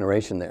younger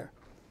generation there,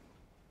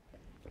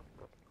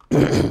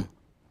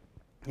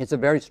 it's a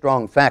very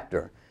strong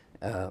factor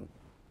and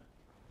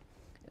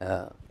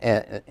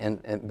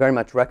very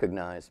much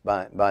recognized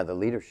by the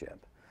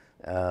leadership.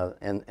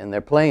 And they're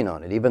playing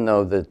on it. Even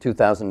though the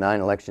 2009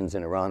 elections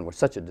in Iran were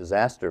such a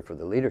disaster for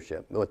the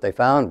leadership, what they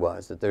found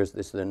was that there's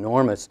this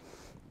enormous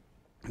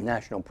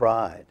national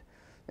pride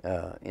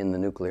in the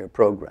nuclear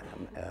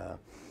program.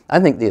 I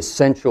think the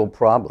essential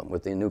problem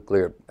with the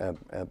nuclear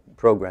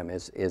program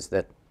is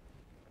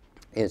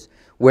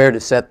where to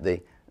set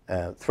the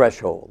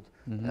threshold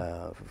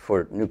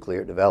for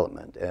nuclear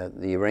development.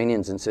 The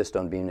Iranians insist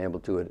on being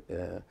able to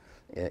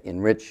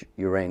enrich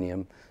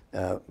uranium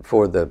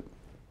for the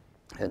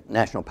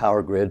national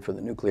power grid for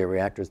the nuclear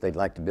reactors they'd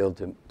like to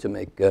build to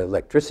make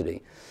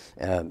electricity,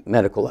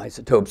 medical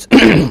isotopes,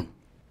 and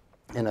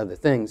other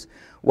things,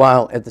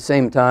 while at the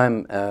same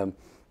time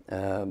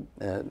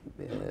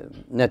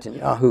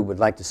Netanyahu would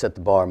like to set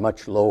the bar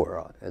much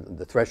lower,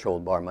 the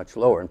threshold bar much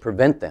lower, and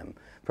prevent them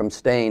from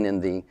staying in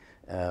the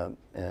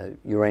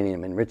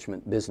uranium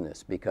enrichment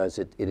business, because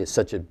it is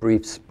such a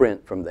brief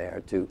sprint from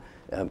there to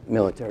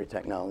military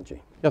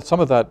technology. Yeah, some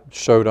of that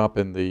showed up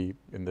in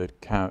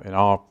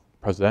our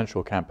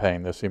presidential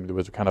campaign. There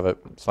was a kind of a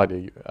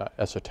slightly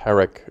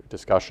esoteric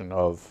discussion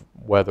of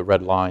where the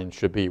red line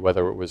should be,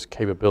 whether it was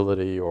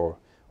capability or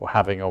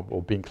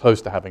being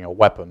close to having a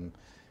weapon.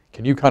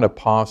 Can you kind of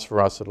parse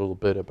for us a little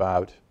bit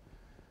about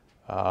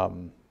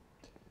kind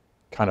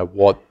of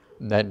what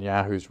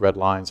Netanyahu's red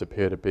lines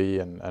appear to be,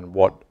 and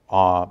what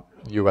our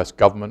U.S.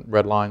 government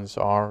red lines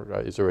are?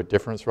 Is there a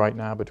difference right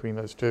now between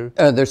those two?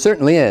 There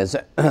certainly is.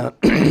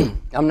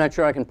 I'm not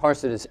sure I can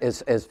parse it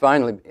as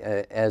finely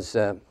as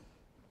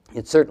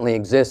it certainly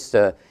exists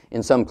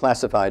in some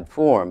classified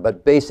form,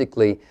 but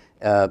basically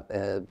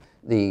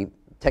the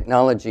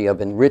technology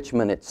of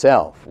enrichment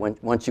itself,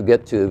 once you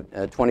get to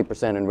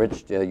 20%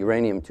 enriched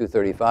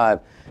uranium-235,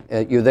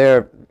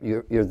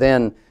 you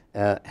then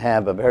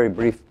have a very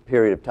brief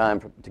period of time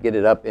to get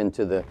it up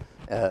into the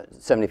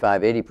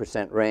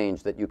 75-80%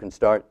 range that you can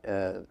start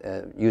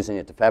using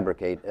it to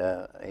fabricate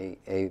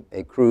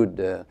a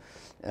crude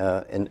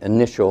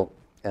initial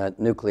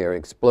nuclear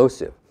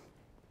explosive.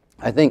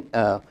 I think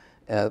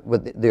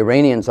what the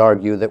Iranians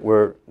argue that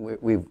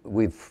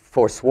we've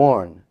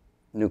forsworn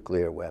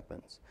nuclear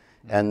weapons,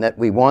 and that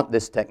we want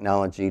this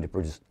technology to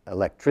produce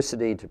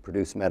electricity, to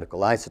produce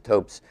medical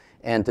isotopes,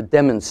 and to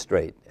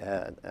demonstrate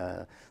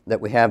that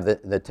we have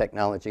the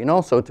technology, and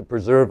also to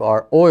preserve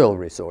our oil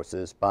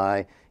resources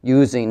by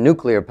using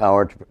nuclear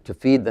power to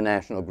feed the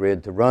national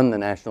grid, to run the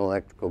national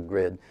electrical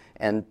grid,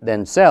 and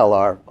then sell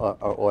our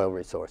oil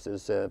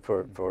resources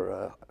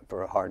for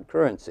a hard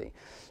currency.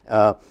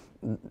 I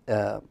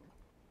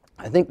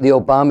think the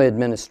Obama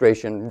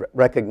administration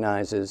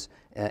recognizes,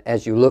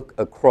 as you look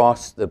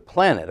across the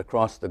planet,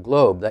 across the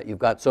globe, that you've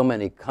got so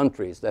many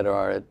countries that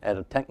are at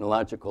a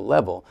technological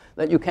level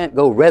that you can't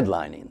go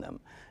redlining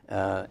them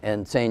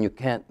and saying you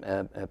can't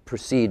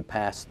proceed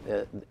past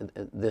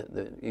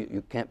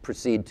you can't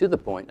proceed to the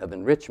point of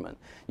enrichment.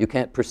 You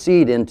can't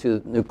proceed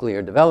into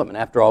nuclear development.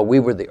 After all,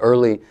 we were the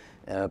early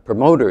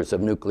promoters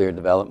of nuclear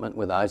development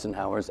with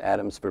Eisenhower's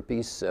Atoms for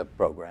Peace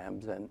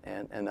programs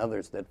and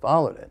others that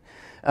followed it.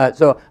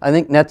 So I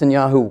think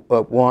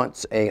Netanyahu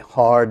wants a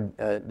hard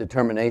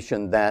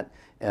determination that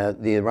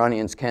the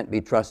Iranians can't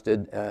be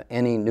trusted.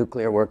 Any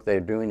nuclear work they're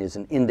doing is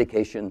an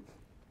indication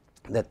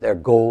that their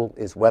goal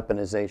is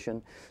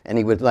weaponization, and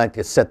he would like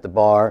to set the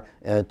bar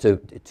to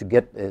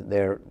get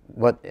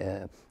what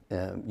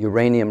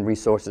uranium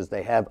resources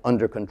they have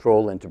under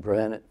control and to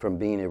prevent it from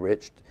being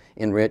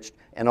enriched,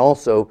 and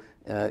also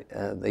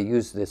they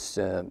use this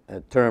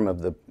term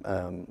of the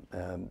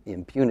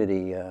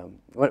impunity.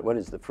 What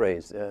is the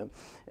phrase?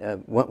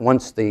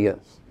 Once the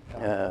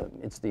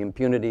it's the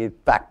impunity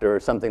factor or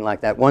something like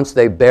that. Once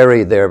they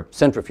bury their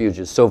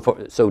centrifuges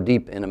so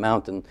deep in a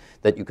mountain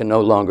that you can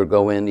no longer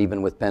go in,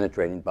 even with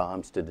penetrating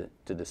bombs, to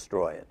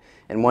destroy it.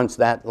 And once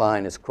that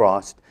line is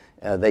crossed,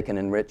 they can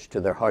enrich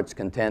to their heart's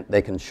content.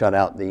 They can shut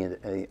out the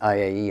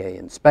IAEA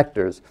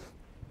inspectors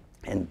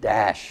and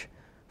dash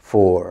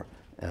for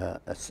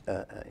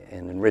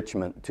an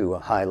enrichment to a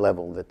high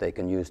level that they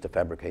can use to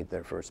fabricate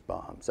their first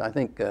bombs. I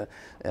think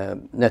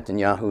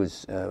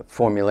Netanyahu's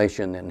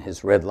formulation and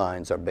his red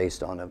lines are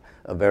based on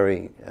a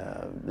very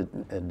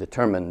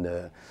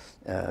determined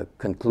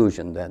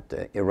conclusion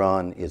that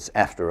Iran is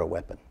after a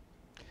weapon.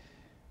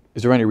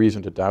 Is there any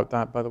reason to doubt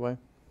that, by the way?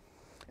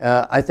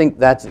 I think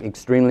that's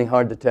extremely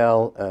hard to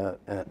tell.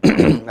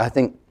 I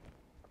think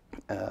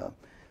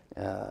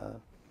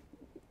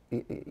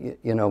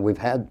you know, we've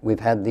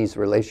had these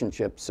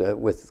relationships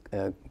with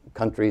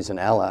countries and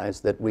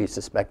allies that we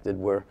suspected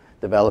were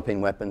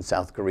developing weapons: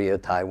 South Korea,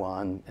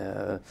 Taiwan,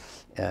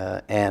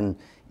 and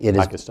it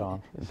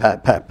Pakistan.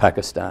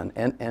 Pakistan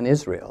and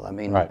Israel. I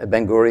mean, right.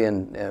 Ben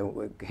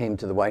Gurion came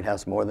to the White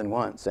House more than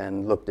once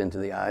and looked into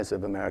the eyes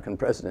of American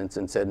presidents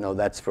and said, "No,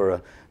 that's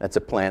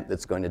a plant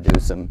that's going to do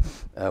some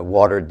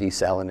water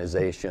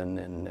desalinization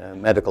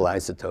and medical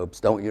isotopes.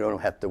 You don't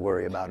have to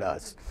worry about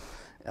us."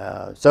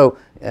 So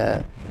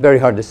very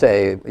hard to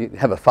say. You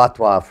have a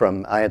fatwa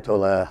from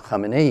Ayatollah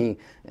Khamenei.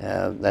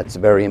 That's a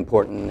very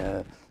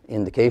important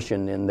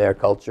indication in their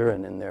culture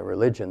and in their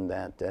religion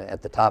that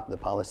at the top of the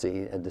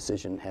policy a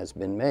decision has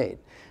been made.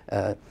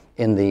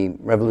 In the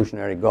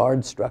Revolutionary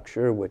Guard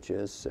structure, which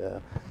is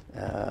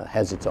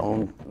has its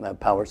own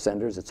power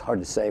centers, it's hard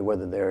to say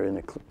whether they're in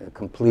a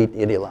complete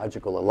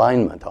ideological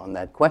alignment on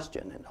that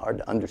question, and hard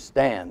to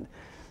understand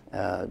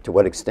to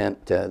what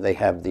extent they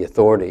have the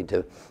authority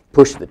to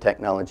push the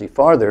technology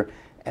farther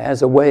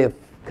as a way of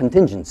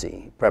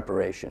contingency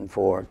preparation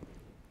for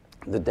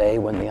the day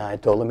when the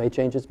Ayatollah may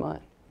change his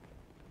mind.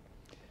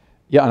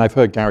 Yeah, and I've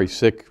heard Gary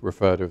Sick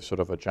refer to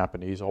sort of a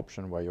Japanese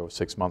option where you're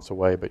 6 months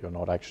away, but you're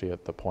not actually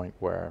at the point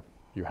where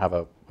you have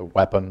a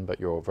weapon, but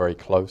you're very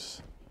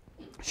close.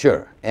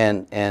 Sure,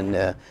 and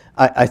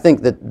I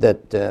think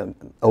that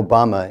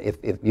Obama,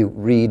 if you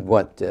read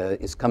what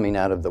is coming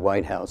out of the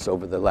White House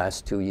over the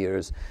last 2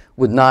 years,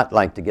 would not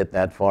like to get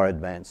that far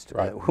advanced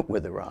right.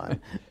 With Iran,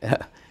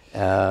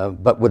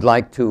 but would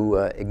like to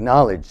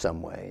acknowledge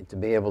some way, to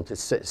be able to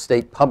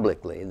state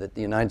publicly that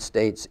the United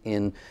States,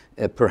 in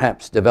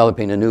perhaps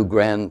developing a new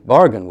grand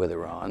bargain with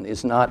Iran,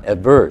 is not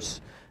adverse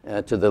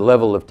to the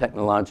level of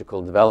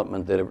technological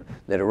development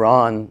that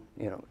Iran,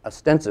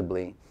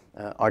 ostensibly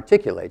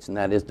articulates, and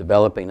that is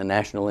developing a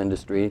national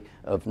industry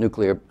of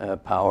nuclear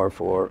power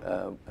for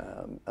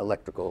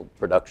electrical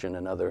production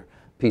and other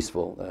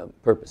peaceful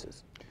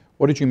purposes.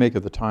 What did you make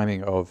of the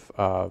timing of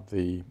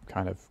the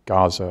kind of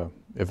Gaza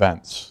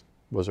events?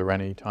 Was there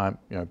any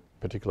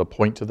particular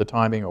point to the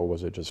timing, or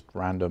was it just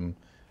random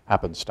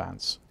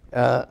happenstance?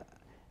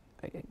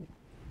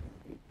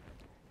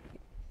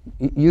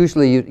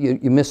 Usually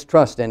you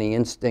mistrust any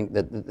instinct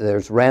that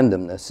there's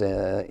randomness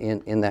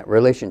in that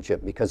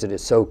relationship, because it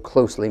is so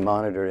closely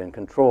monitored and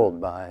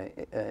controlled by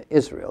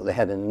Israel. They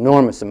had an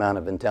enormous amount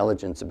of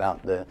intelligence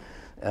about the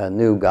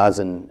new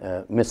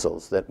Gazan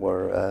missiles that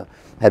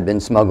had been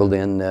smuggled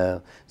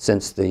in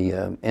since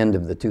the end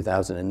of the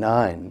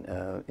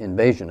 2009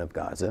 invasion of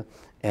Gaza,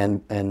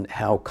 and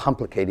how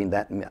complicating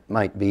that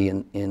might be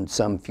in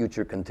some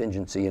future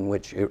contingency in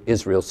which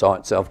Israel saw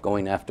itself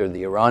going after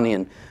the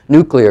Iranian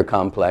nuclear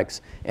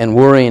complex and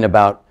worrying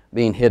about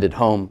being hit at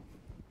home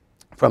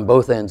from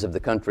both ends of the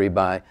country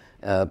by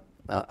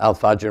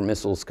Al-Fajr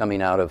missiles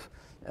coming out of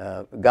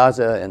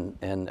Gaza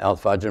and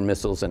Al-Fajr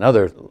missiles and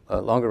other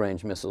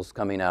longer-range missiles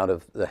coming out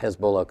of the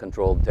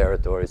Hezbollah-controlled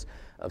territories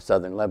of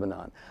southern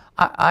Lebanon.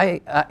 I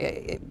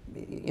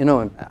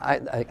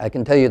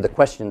can tell you the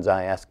questions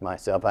I ask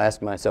myself. I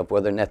ask myself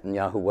whether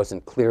Netanyahu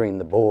wasn't clearing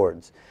the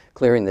boards,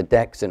 clearing the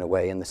decks in a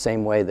way, in the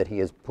same way that he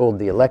has pulled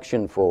the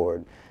election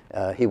forward.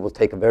 He will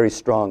take a very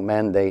strong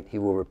mandate. He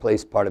will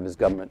replace part of his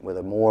government with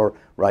a more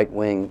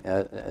right-wing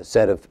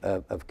set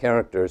of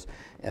characters,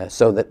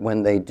 so that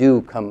when they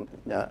do come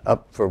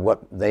up for what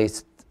they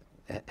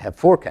have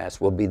forecast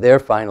will be their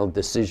final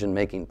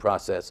decision-making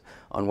process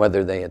on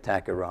whether they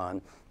attack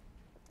Iran,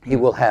 he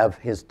will have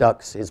his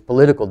ducks, his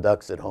political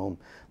ducks at home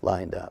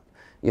lined up.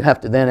 You have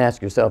to then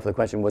ask yourself the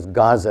question, was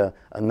Gaza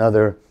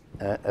another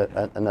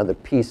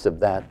piece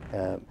of that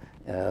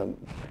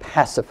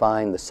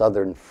pacifying the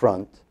southern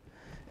front,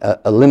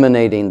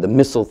 eliminating the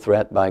missile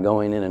threat by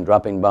going in and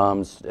dropping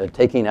bombs,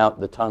 taking out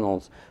the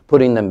tunnels,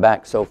 putting them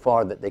back so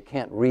far that they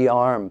can't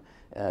rearm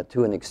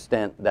to an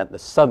extent that the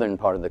southern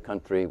part of the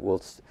country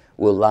will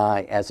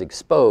lie as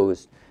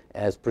exposed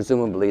as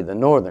presumably the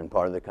northern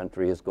part of the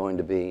country is going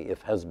to be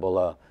if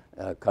Hezbollah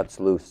cuts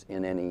loose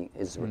in any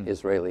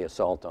Israeli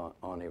assault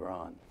on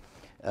Iran.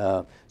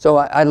 So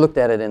I looked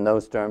at it in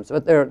those terms,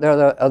 but there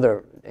are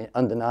other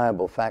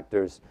undeniable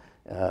factors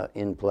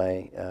in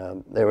play.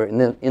 They were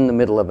in the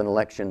middle of an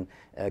election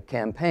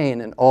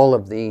campaign, and all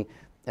of the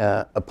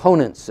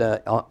opponents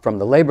from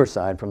the labor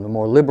side, from the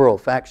more liberal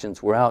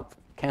factions, were out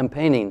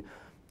campaigning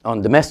on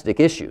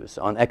domestic issues,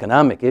 on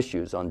economic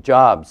issues, on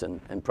jobs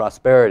and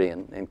prosperity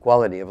and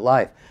quality of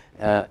life.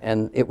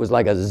 And it was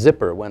like a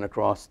zipper went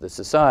across the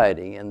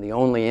society, and the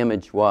only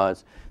image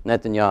was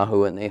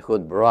Netanyahu and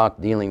Ehud Barak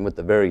dealing with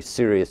the very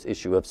serious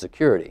issue of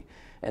security.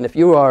 And if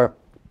you are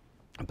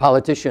a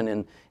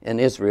politician in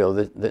Israel,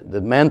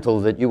 the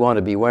mantle that you want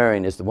to be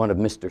wearing is the one of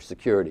Mr.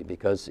 Security,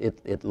 because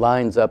it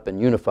lines up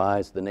and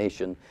unifies the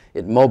nation.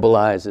 It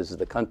mobilizes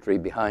the country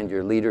behind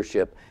your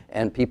leadership,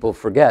 and people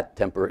forget,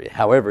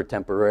 however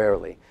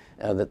temporarily,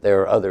 that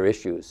there are other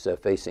issues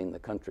facing the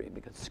country,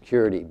 because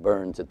security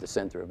burns at the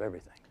center of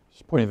everything.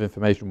 Just a point of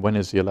information, when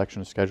is the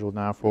election scheduled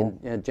now for?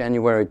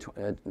 January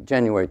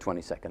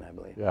 22nd, I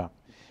believe. Yeah.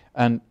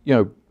 And, you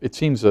know, it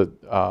seems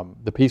that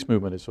the peace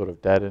movement is sort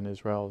of dead in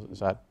Israel. Is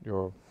that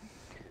your...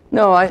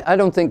 No, I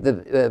don't think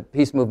the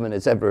peace movement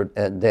is ever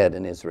dead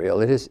in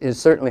Israel. It is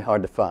certainly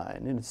hard to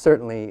find. It's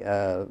certainly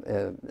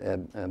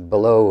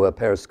below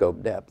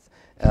periscope depth.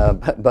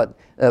 But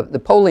the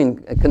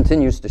polling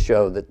continues to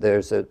show that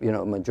there's a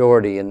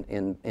majority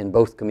in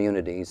both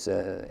communities,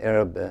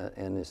 Arab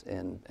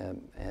and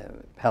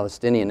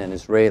Palestinian and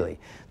Israeli,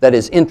 that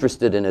is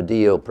interested in a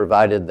deal,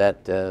 provided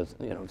that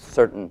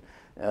certain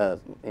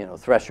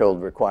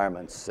threshold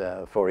requirements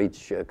for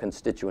each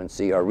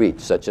constituency are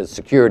reached, such as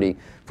security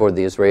for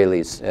the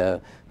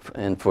Israelis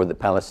and for the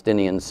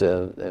Palestinians,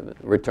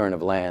 return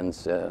of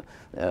lands, the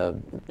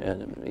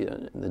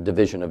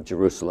division of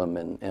Jerusalem,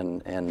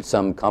 and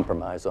some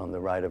compromise on the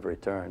right of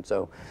return.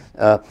 So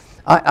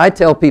I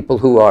tell people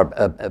who are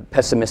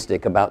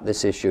pessimistic about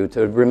this issue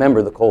to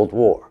remember the Cold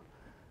War.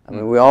 I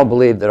mean, we all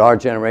believed that our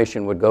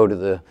generation would go to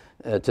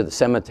the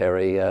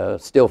cemetery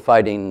still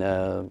fighting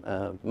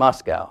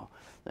Moscow.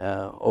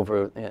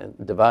 Over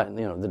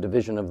the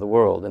division of the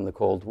world in the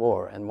Cold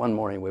War. And one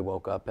morning we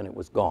woke up and it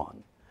was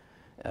gone.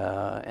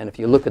 And if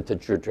you look at the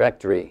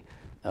trajectory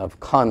of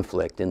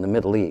conflict in the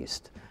Middle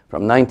East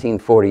from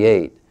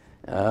 1948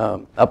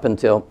 up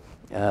until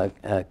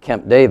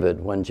Camp David,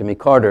 when Jimmy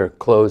Carter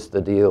closed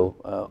the deal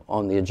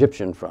on the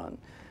Egyptian front,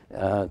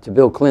 to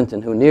Bill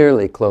Clinton, who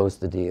nearly closed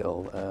the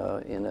deal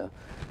in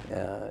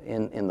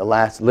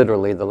the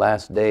literally the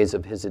last days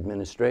of his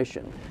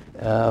administration.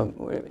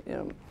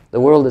 The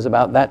world is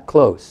about that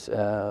close.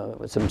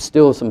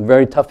 Still some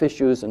very tough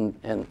issues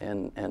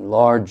and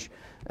large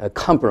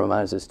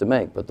compromises to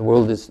make, but the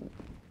world has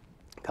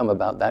come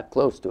about that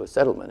close to a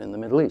settlement in the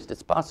Middle East.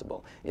 It's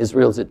possible.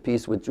 Israel's at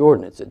peace with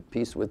Jordan. It's at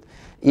peace with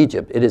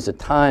Egypt. It is a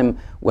time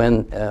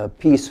when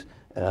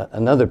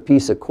another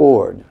peace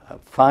accord, a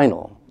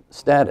final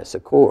status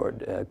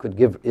accord, could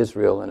give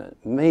Israel an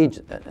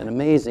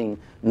amazing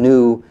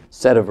new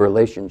set of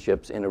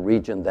relationships in a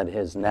region that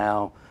has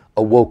now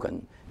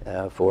awoken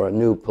for a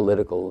new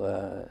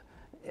political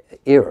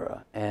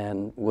era,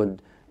 and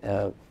would,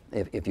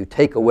 if you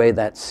take away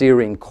that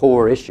searing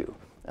core issue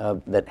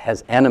that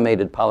has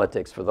animated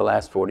politics for the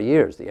last 40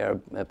 years, the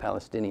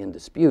Arab-Palestinian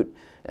dispute,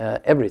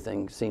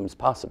 everything seems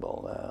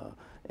possible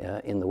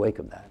in the wake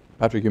of that.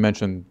 Patrick, you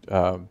mentioned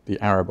the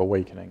Arab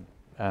awakening,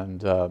 and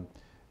to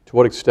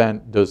what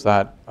extent does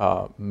that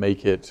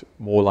make it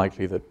more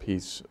likely that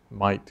peace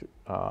might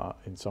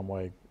in some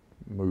way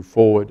move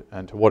forward,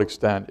 and to what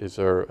extent is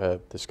there a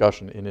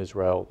discussion in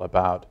Israel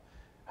about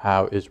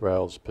how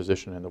Israel's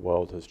position in the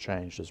world has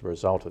changed as a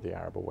result of the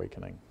Arab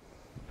awakening?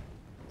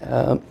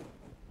 I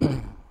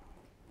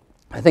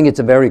think it's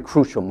a very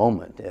crucial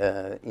moment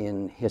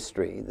in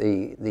history,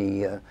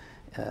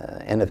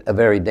 and a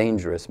very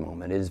dangerous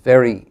moment. It is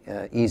very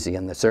easy,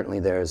 and certainly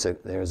there's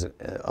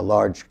a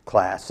large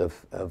class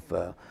of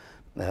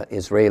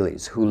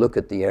Israelis who look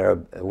at the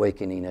Arab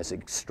awakening as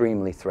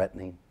extremely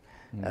threatening.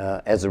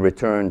 As a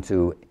return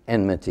to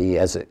enmity,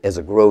 as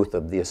a growth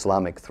of the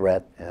Islamic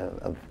threat,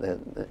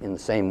 in the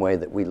same way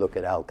that we look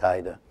at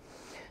Al-Qaeda,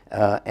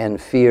 and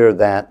fear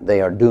that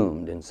they are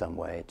doomed in some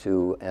way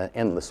to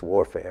endless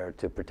warfare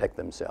to protect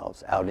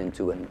themselves out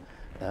into an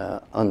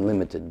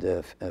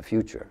unlimited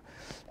future.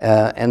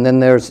 And then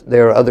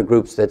there are other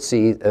groups that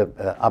see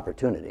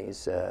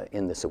opportunities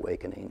in this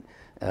awakening,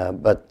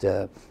 but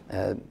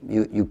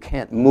you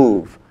can't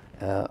move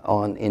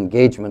on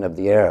engagement of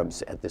the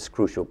Arabs at this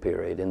crucial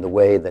period in the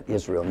way that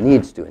Israel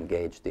needs to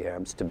engage the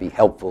Arabs to be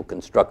helpful,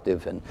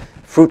 constructive, and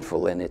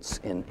fruitful in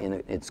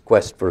its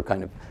quest for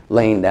kind of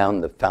laying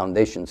down the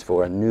foundations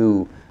for a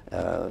new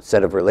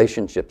set of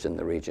relationships in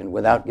the region,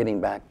 without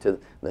getting back to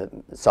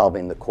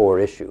solving the core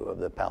issue of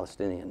the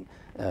Palestinian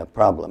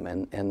problem,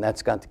 and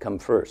that's got to come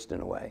first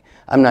in a way.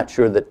 I'm not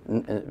sure that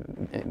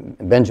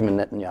Benjamin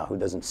Netanyahu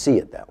doesn't see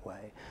it that way.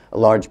 A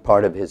large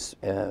part of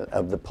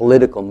the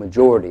political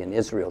majority in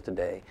Israel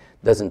today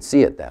doesn't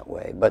see it that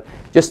way. But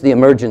just the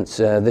emergence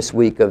this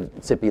week of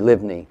Tzipi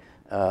Livni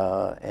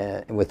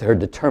with her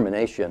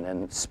determination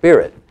and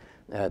spirit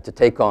to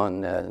take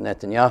on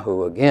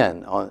Netanyahu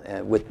again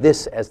with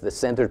this as the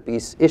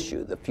centerpiece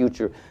issue, the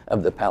future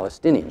of the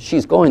Palestinians.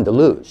 She's going to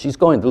lose. She's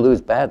going to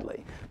lose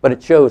badly. But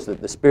it shows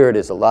that the spirit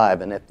is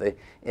alive, and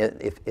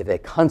if a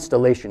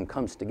constellation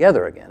comes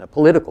together again, a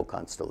political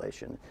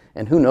constellation,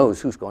 and who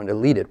knows who's going to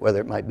lead it, whether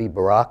it might be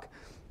Barack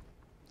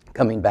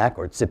coming back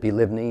or Tzipi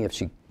Livni if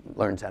she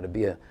learns how to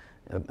be a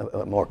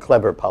more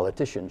clever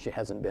politician. She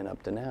hasn't been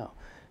up to now.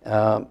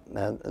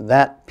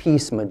 That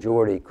peace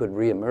majority could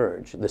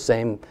reemerge the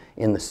same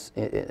in the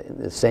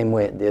same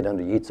way it did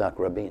under Yitzhak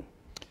Rabin.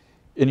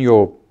 In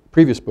your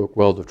previous book,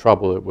 World of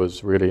Trouble, it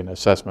was really an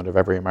assessment of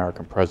every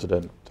American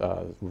president's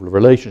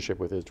relationship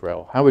with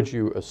Israel. How would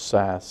you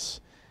assess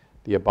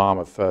the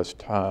Obama first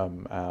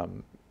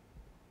term,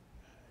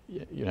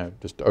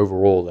 just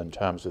overall in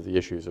terms of the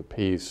issues of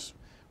peace,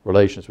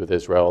 relations with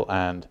Israel,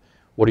 and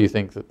what do you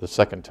think that the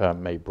second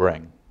term may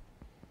bring?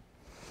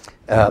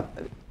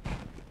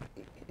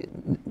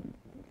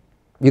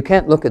 You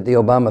can't look at the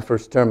Obama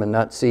first term and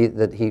not see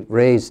that he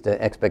raised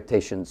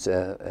expectations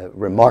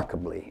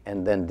remarkably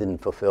and then didn't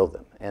fulfill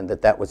them, and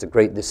that was a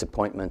great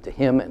disappointment to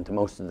him and to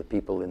most of the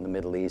people in the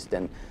Middle East,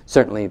 and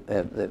certainly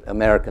the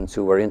Americans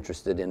who were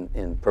interested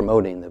in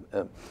promoting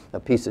a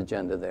peace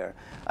agenda there.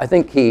 I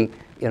think he,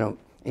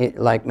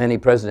 like many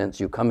presidents,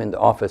 you come into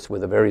office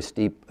with a very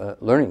steep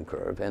learning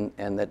curve,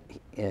 and that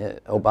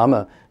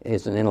Obama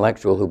is an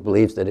intellectual who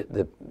believes that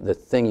the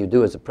thing you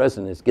do as a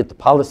president is get the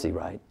policy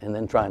right and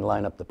then try and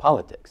line up the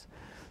politics.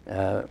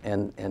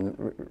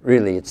 And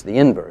really it's the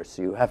inverse.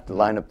 You have to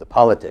line up the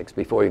politics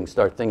before you can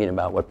start thinking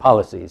about what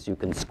policies you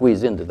can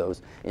squeeze into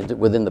those,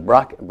 within the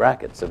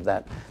brackets of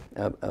that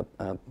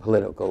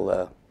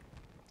political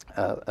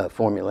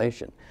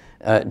formulation.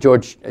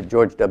 George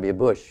W.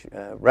 Bush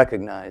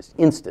recognized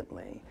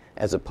instantly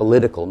as a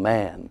political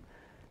man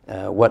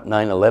what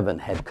 9/11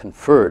 had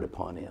conferred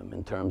upon him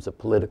in terms of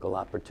political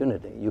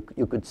opportunity.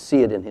 You could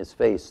see it in his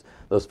face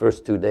those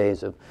first 2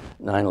 days of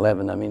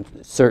 9/11. I mean,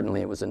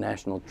 certainly it was a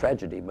national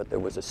tragedy, but there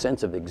was a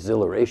sense of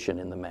exhilaration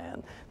in the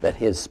man that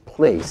his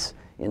place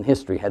in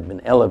history had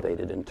been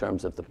elevated in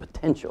terms of the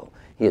potential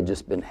he had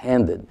just been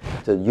handed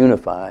to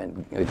unify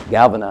and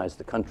galvanize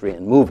the country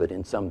and move it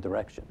in some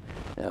direction.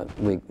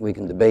 We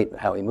can debate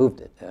how he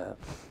moved it,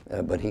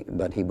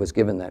 but he was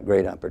given that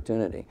great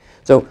opportunity.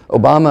 So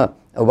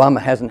Obama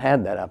hasn't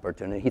had that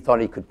opportunity. He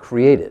thought he could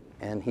create it,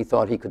 and he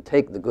thought he could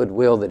take the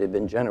goodwill that had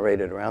been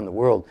generated around the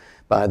world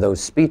by those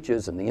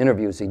speeches and the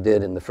interviews he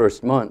did in the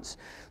first months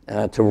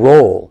to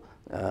roll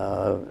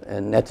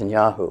and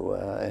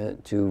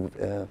Netanyahu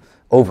to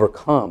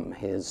overcome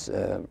his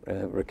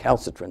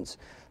recalcitrance,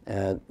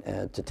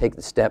 to take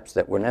the steps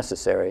that were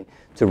necessary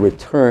to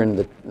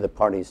return the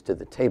parties to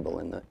the table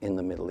in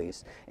the Middle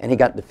East. And he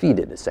got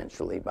defeated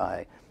essentially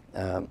by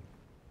the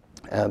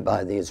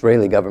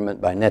Israeli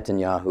government, by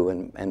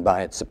Netanyahu, and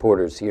by its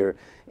supporters here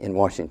in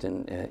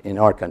Washington, in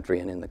our country,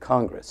 and in the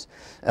Congress.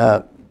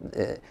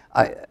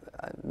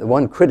 The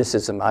one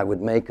criticism I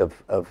would make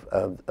of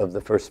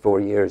the first 4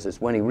 years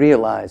is when he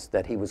realized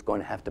that he was going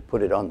to have to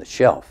put it on the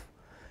shelf.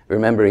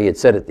 Remember, he had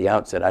said at the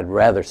outset, I'd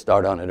rather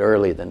start on it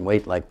early than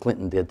wait like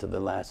Clinton did to the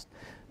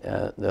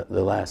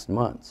last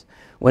months.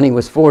 When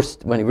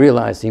he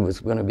realized he was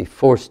going to be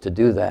forced to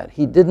do that,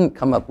 he didn't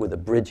come up with a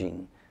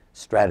bridging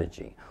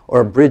strategy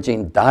or a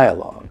bridging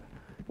dialogue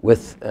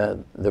with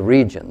the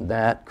region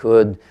that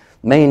could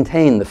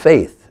maintain the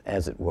faith,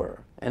 as it were.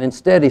 And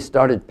instead, he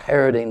started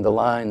parroting the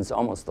lines,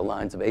 almost the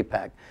lines of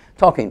AIPAC,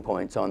 talking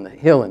points on the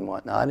Hill and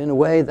whatnot, in a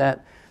way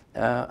that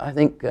I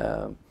think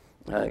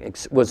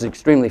was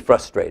extremely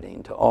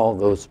frustrating to all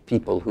those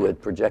people who had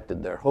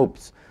projected their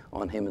hopes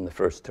on him in the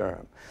first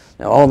term.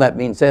 Now, all that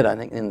being said, I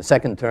think in the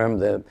second term,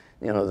 the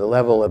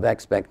level of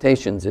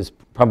expectations is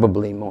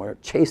probably more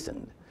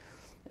chastened,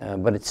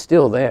 but it's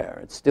still there.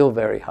 It's still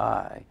very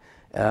high.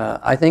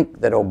 I think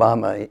that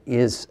Obama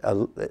is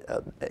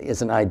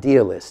an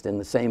idealist in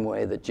the same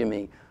way that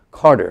Jimmy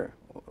Carter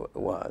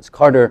was.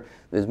 Carter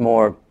is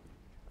more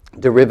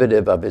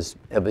derivative of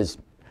his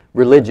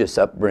religious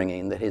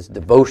upbringing, that his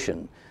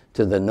devotion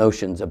to the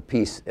notions of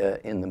peace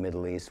in the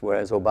Middle East,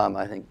 whereas Obama,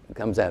 I think,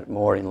 comes at it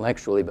more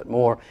intellectually, but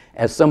more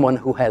as someone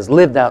who has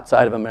lived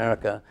outside of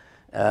America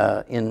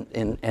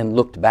and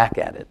looked back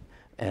at it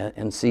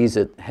and sees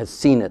it, has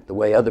seen it the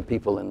way other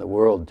people in the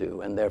world do,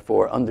 and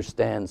therefore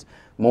understands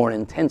more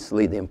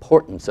intensely the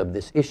importance of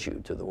this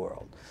issue to the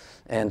world.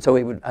 And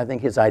so I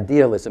think his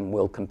idealism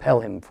will compel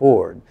him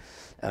forward.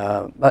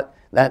 But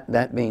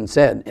that being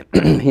said,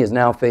 he is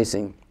now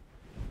facing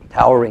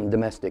towering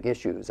domestic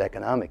issues,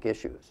 economic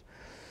issues.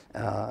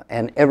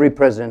 And every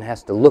president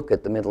has to look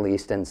at the Middle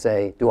East and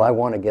say, do I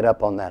want to get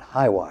up on that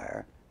high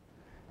wire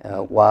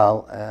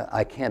while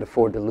I can't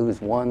afford to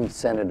lose one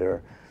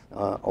senator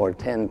or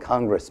 10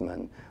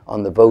 congressmen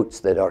on the votes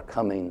that are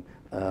coming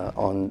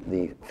on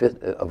the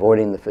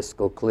avoiding the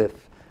fiscal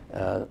cliff,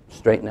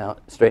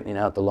 straightening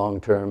out the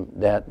long-term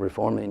debt,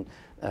 reforming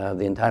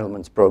the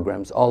entitlements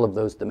programs, all of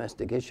those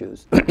domestic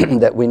issues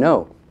that we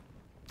know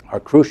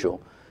are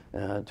crucial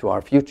to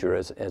our future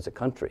as a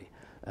country.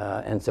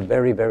 And it's a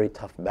very, very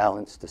tough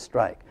balance to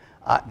strike.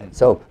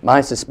 So my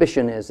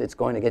suspicion is it's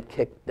going to get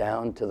kicked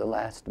down to the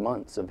last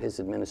months of his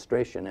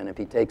administration, and if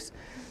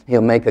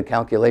he'll make a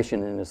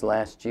calculation in his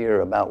last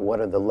year about what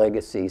are the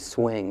legacy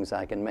swings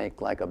I can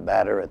make, like a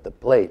batter at the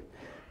plate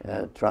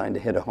trying to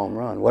hit a home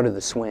run. What are the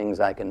swings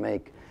I can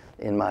make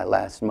in my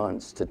last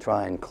months to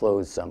try and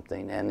close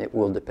something? And it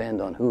will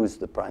depend on who's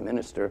the prime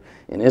minister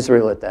in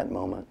Israel at that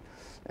moment,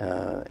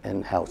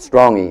 and how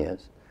strong he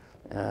is,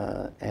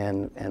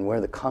 and where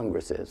the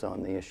Congress is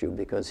on the issue,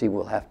 because he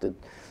will have to,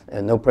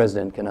 no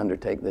president can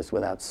undertake this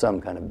without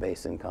some kind of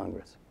base in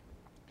Congress.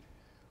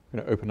 I'm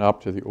going to open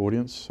up to the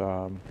audience.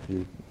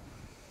 You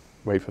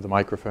wait for the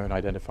microphone,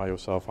 identify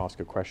yourself, ask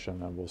a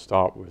question, and we'll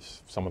start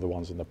with some of the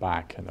ones in the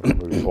back, and then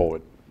we'll move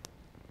forward.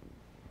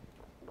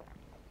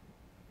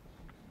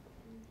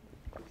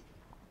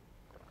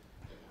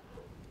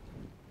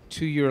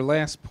 To your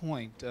last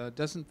point,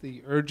 doesn't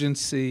the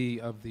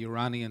urgency of the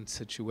Iranian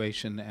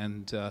situation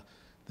and the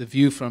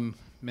view from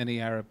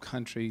many Arab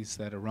countries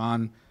that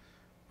Iran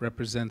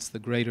represents the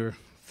greater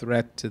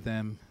threat to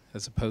them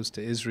as opposed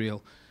to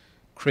Israel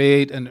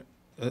create an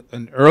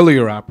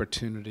earlier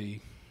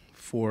opportunity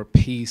for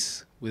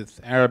peace with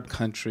Arab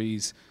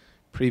countries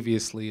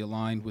previously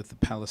aligned with the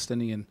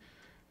Palestinian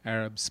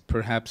Arabs,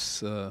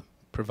 perhaps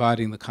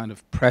providing the kind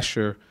of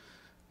pressure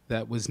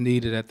that was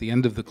needed at the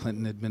end of the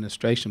Clinton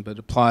administration, but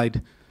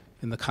applied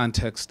in the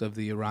context of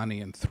the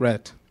Iranian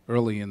threat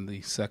early in the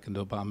second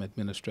Obama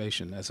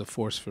administration as a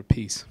force for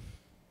peace?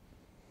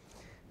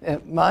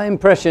 My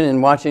impression in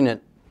watching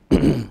it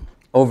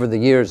over the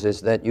years is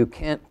that you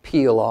can't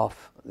peel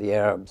off the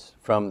Arabs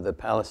from the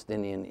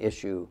Palestinian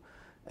issue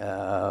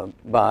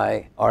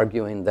by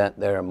arguing that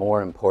they're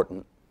more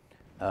important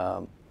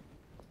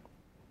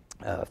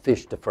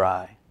fish to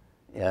fry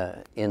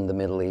in the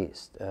Middle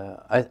East.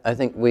 I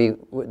think we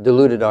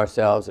deluded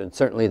ourselves, and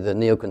certainly the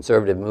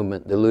neoconservative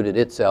movement deluded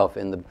itself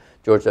in the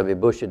George W.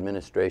 Bush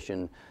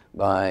administration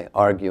by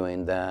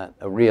arguing that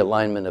a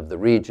realignment of the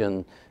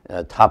region,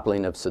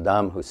 toppling of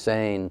Saddam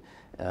Hussein,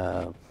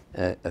 a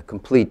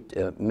complete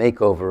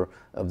makeover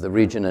of the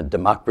region, a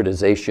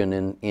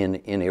democratization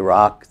in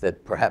Iraq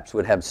that perhaps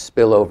would have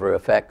spillover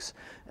effects,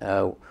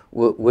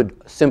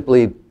 would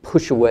simply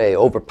push away,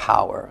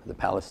 overpower the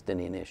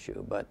Palestinian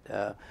issue. But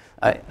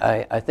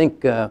I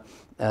think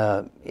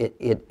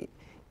it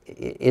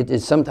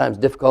is sometimes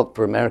difficult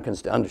for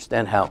Americans to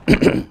understand how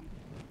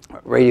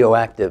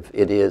radioactive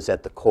it is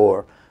at the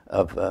core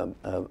of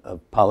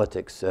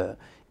politics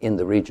in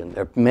the region.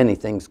 There are many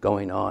things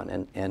going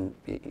on, and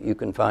you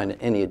can find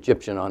any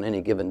Egyptian on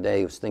any given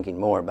day who's thinking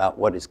more about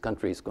what his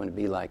country is going to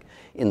be like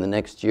in the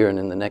next year and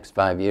in the next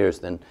 5 years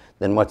than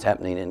what's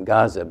happening in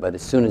Gaza. But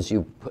as soon as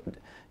you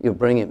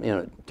bring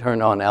him,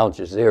 turn on Al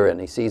Jazeera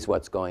and he sees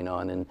what's going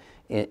on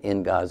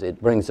in Gaza,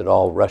 it brings it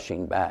all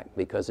rushing back,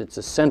 because it's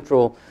a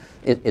central,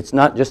 it's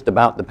not just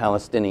about the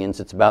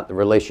Palestinians, it's about the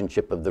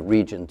relationship of the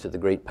region to the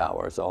great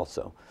powers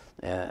also,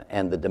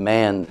 and the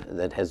demand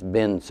that has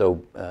been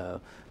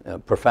so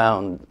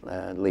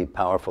profoundly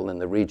powerful in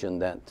the region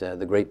that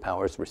the great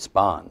powers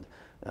respond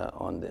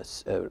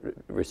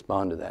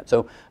respond to that.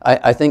 So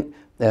I think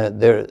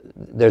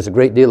there's a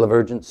great deal of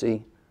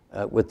urgency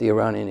with the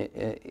Iranian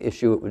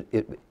issue.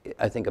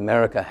 I think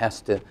America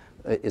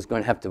is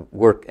going to have to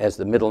work as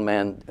the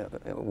middleman,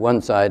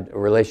 one side, a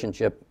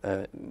relationship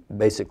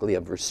basically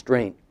of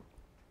restraint,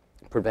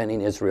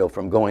 preventing Israel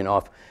from going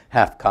off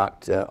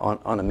half-cocked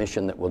on a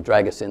mission that will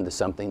drag us into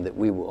something that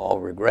we will all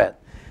regret.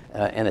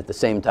 And at the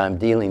same time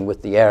dealing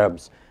with the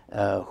Arabs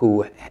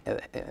who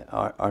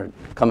are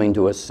coming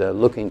to us,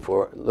 looking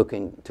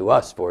to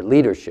us for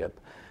leadership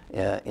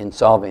in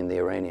solving the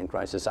Iranian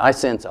crisis. I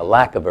sense a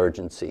lack of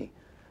urgency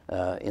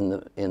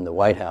in the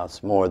White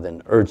House more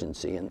than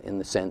urgency in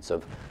the sense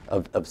of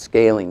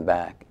scaling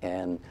back,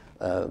 and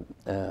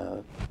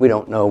we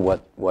don't know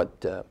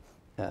what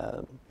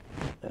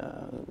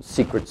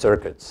secret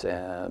circuits,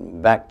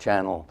 back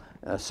channel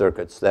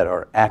circuits that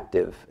are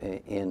active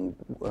in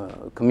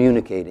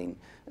communicating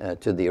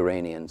to the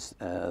Iranians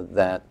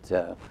that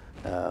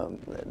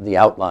the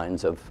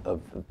outlines of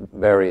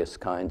various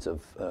kinds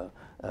of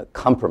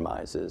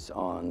compromises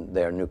on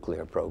their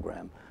nuclear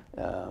program.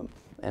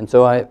 And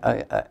so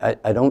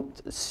I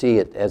don't see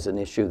it as an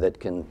issue that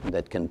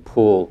can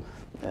pull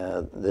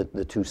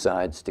the two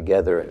sides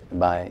together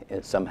by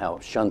somehow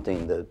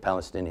shunting the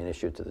Palestinian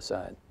issue to the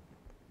side.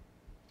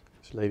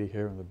 This lady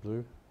here in the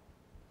blue.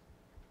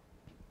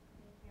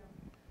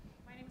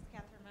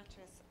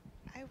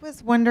 I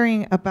was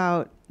wondering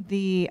about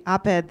the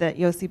op-ed that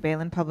Yossi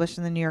Beilin published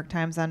in the New York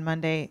Times on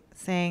Monday,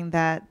 saying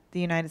that the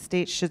United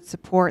States should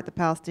support the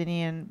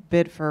Palestinian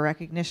bid for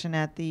recognition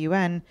at the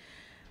UN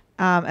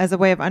as a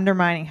way of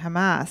undermining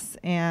Hamas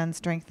and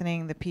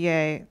strengthening the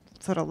PA,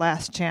 sort of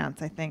last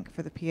chance, I think,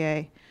 for the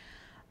PA.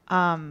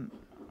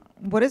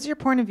 What is your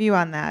point of view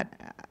on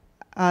that?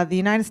 The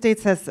United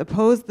States has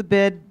opposed the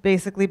bid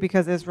basically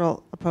because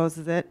Israel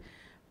opposes it,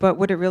 but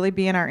would it really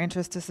be in our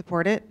interest to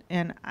support it?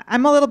 And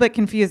I'm a little bit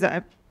confused.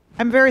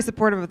 I'm very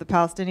supportive of the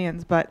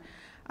Palestinians, but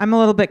I'm a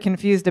little bit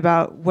confused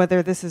about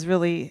whether this is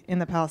really in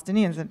the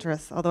Palestinians'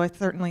 interests, although I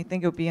certainly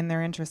think it would be in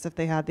their interest if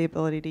they had the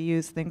ability to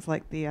use things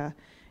like the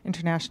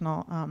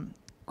International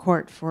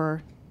Court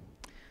for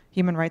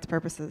Human Rights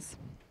purposes.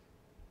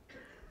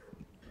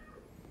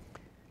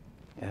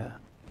 Yeah.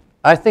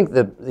 I think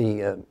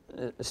the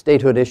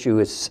statehood issue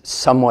is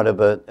somewhat of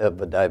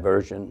a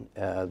diversion.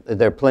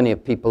 There are plenty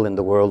of people in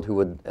the world who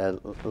would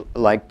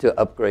like to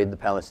upgrade the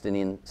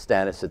Palestinian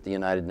status at the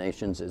United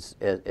Nations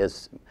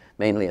as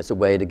mainly as a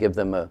way to give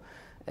them a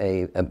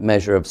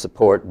measure of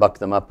support, buck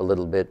them up a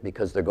little bit,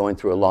 because they're going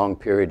through a long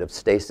period of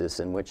stasis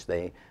in which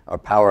they are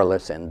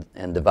powerless and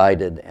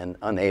divided and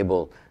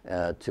unable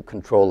to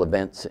control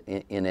events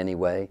in any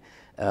way.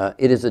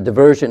 It is a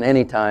diversion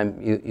anytime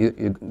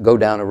you go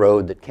down a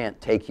road that can't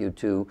take you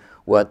to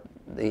what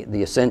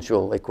the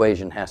essential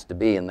equation has to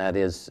be, and that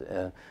is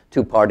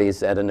two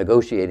parties at a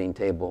negotiating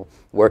table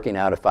working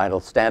out a final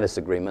status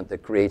agreement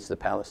that creates the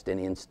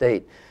Palestinian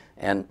state.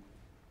 And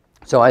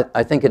so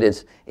I think it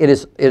is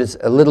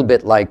a little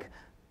bit like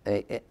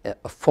a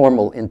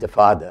formal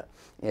intifada.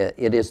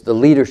 It is the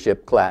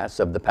leadership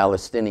class of the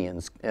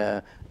Palestinians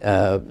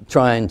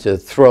trying to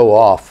throw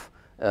off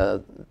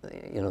the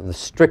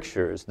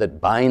strictures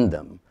that bind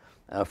them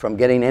from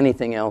getting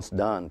anything else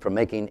done, from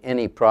making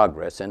any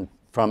progress, and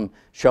from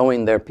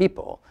showing their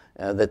people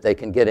that they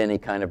can get any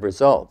kind of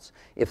results.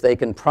 If they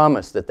can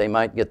promise that they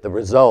might get the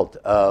result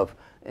of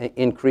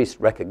increased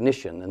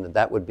recognition and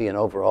that would be an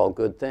overall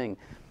good thing,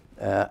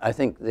 I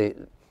think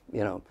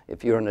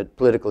if you're a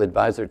political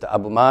advisor to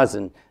Abu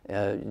Mazen,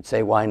 you'd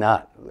say, why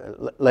not?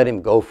 Let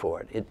him go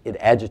for it. It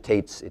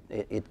agitates,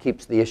 it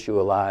keeps the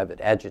issue alive, it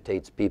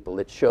agitates people.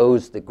 It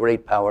shows the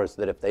great powers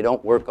that if they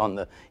don't work on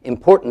the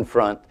important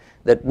front,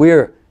 that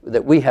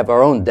we have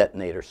our own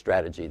detonator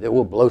strategy, that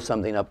we'll blow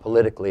something up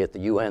politically at the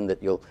UN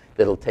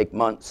that'll take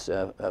months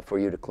for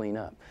you to clean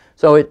up.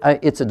 So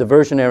it's a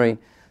diversionary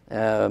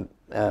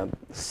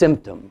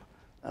symptom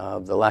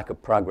of the lack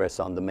of progress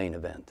on the main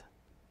event.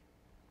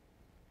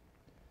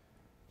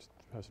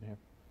 Person here.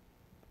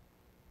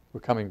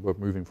 We're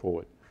moving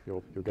forward.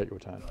 You'll get your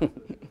turn.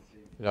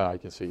 Yeah, I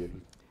can see you.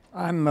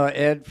 I'm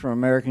Ed from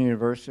American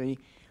University.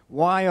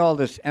 Why all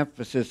this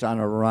emphasis on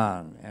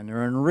Iran and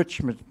their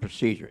enrichment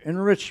procedure?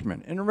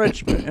 Enrichment.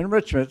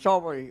 It's all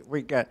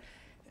we get.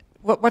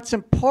 What's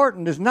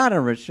important is not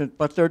enrichment,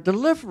 but their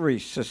delivery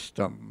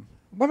system.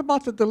 What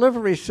about the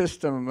delivery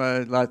system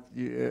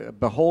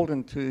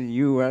beholden to the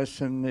U.S.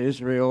 and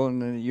Israel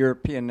and the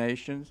European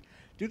nations?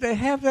 Do they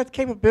have that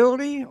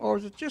capability, or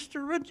is it just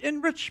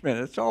enrichment?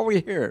 That's all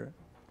we hear.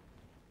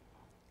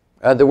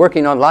 They're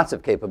working on lots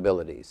of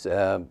capabilities.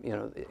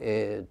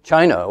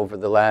 China, over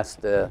the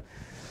last,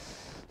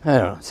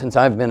 since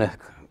I've been a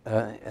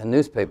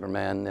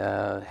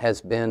newspaperman, has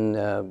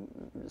been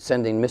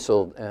sending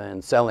missile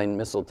and selling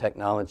missile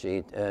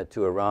technology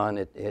to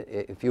Iran.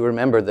 If you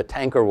remember the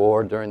tanker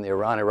war during the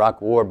Iran-Iraq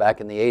war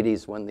back in the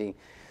 80s, when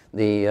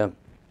the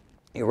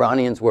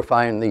Iranians were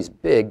firing these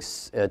big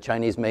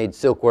Chinese-made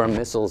silkworm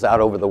missiles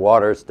out over the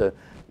waters to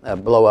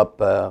blow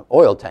up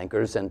oil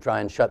tankers and try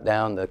and shut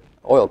down the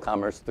oil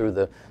commerce through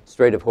the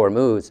Strait of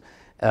Hormuz.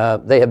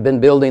 They have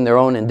been building their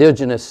own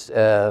indigenous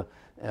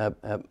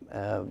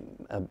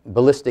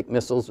ballistic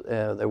missiles.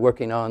 They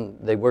worked on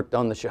the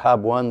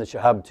Shahab-1, the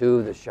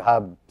Shahab-2, the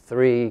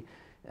Shahab-3.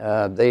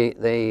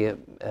 They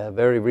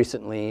very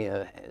recently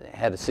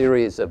had a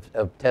series of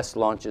test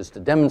launches to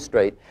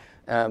demonstrate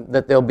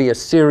that there'll be a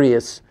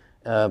serious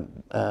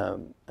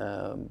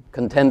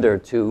contender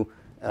to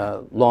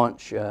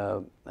launch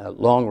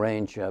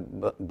long-range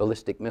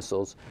ballistic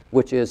missiles,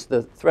 which is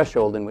the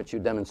threshold in which you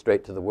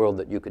demonstrate to the world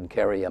that you can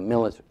carry a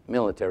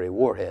military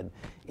warhead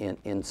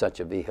in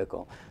such a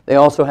vehicle. They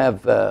also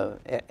have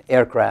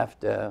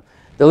aircraft.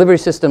 Delivery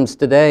systems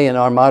today in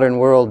our modern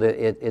world,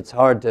 it's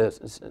hard to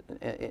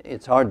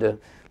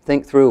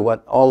think through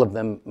what all of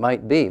them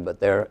might be, but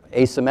they're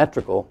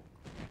asymmetrical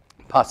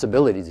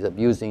possibilities of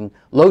using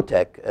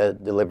low-tech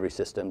delivery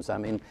systems. I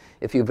mean,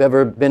 if you've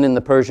ever been in the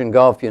Persian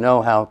Gulf, you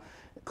know how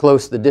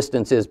close the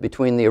distance is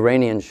between the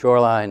Iranian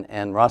shoreline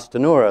and Ras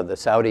Tanura, the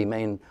Saudi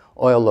main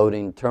oil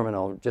loading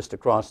terminal just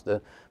across the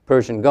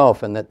Persian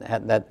Gulf, and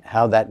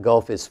how that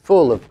Gulf is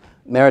full of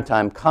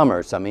maritime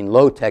commerce. I mean,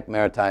 low-tech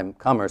maritime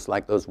commerce,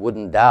 like those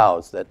wooden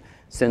dhows that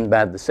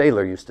Sinbad the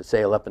sailor used to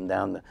sail up and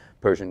down the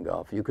Persian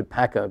Gulf. You could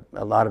pack a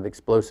lot of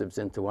explosives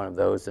into one of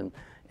those and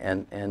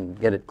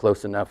get it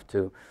close enough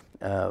to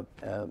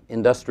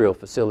industrial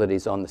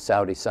facilities on the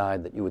Saudi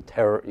side that you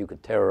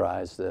could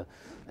terrorize the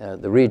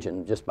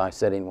region just by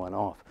setting one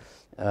off.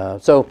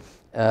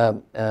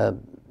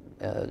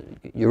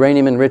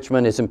 Uranium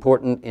enrichment is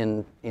important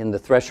in the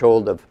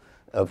threshold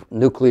of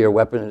nuclear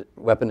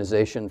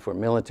weaponization for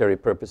military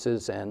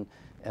purposes, and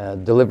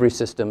delivery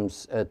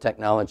systems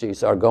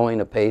technologies are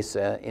going apace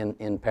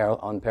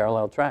on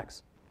parallel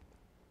tracks.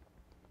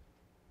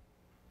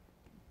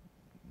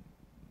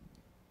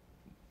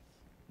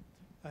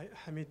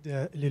 Hamid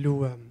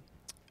Lilou,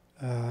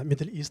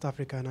 Middle East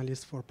Africa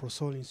analyst for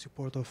ProSol in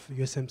support of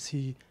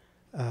USMC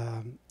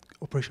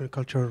Operational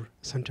Culture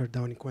Center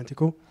down in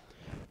Quantico.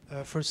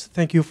 First,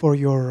 thank you for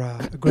your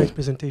great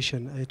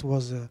presentation. It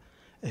was a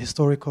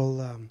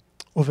historical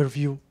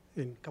overview.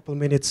 In a couple of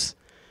minutes,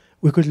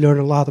 we could learn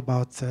a lot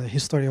about the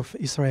history of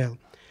Israel.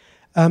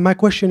 My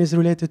question is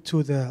related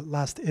to the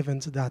last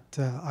event that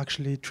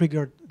actually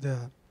triggered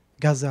the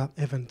Gaza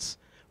events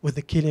with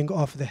the killing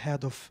of the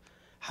head of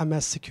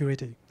Hamas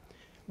security,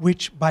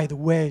 which, by the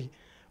way,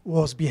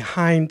 was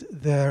behind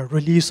the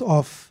release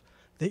of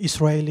the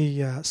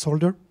Israeli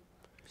soldier.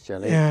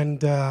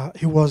 And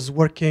he was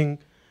working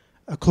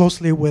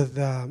closely with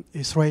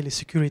Israeli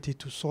security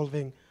to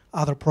solving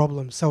other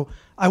problems. So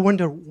I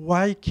wonder,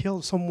 why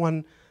kill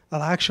someone that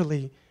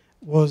actually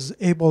was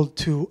able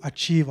to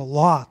achieve a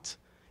lot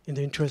in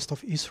the interest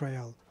of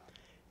Israel?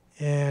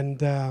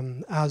 And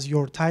as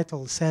your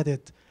title said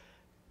it,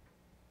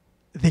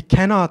 they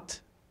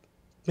cannot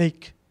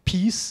make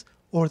peace,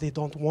 or they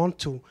don't want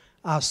to.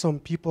 As some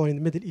people in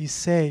the Middle East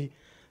say,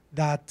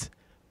 that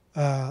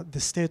the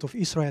state of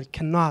Israel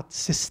cannot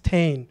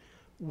sustain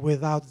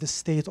without the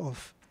state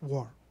of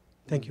war.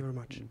 Thank you very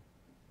much.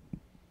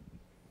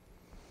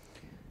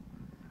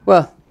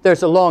 Well,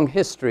 there's a long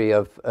history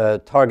of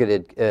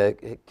targeted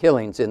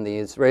killings in the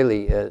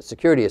Israeli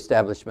security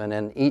establishment,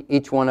 and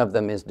each one of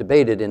them is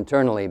debated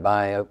internally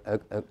by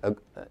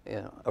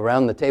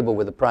around the table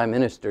with the prime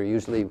minister,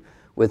 usually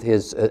with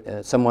his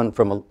someone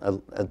from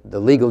the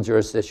legal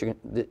jurisdiction,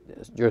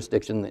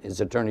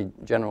 his attorney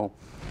general,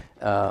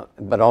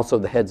 but also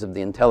the heads of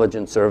the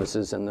intelligence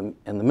services and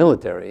the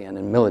military, and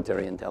in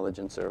military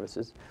intelligence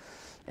services.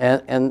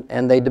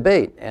 And they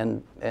debate.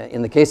 And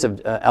in the case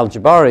of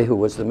al-Jabari, who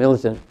was the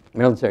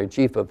military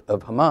chief of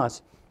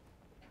Hamas,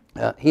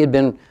 he had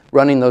been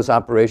running those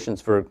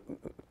operations for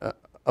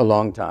a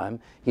long time.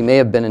 He may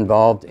have been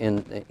involved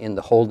in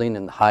the holding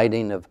and the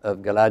hiding of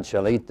Gilad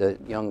Shalit, the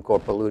young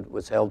corporal who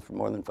was held for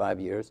more than 5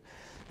 years.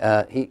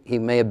 He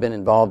may have been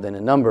involved in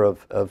a number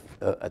of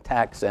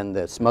attacks and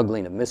the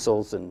smuggling of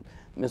missiles and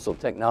missile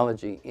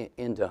technology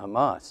into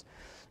Hamas.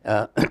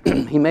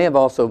 He may have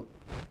also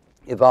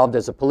evolved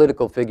as a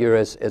political figure,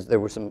 as there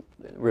were some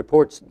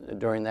reports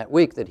during that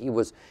week that he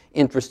was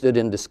interested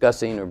in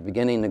discussing or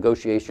beginning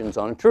negotiations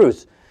on a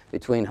truce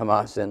between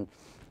Hamas and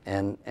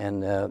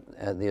the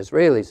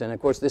Israelis. And of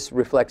course, this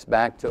reflects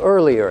back to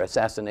earlier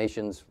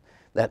assassinations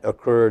that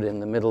occurred in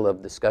the middle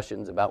of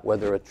discussions about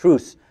whether a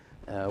truce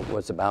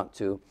was about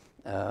to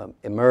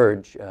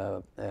emerge,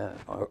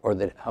 or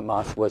that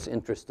Hamas was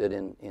interested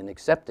in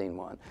accepting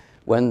one.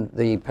 When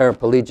the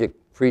paraplegic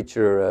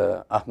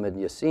preacher Ahmed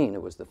Yassin, who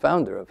was the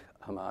founder of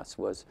Hamas,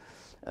 was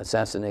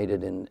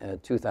assassinated in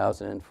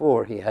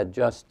 2004, he had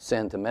just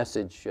sent a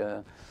message,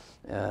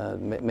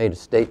 made a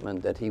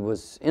statement that he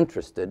was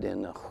interested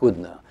in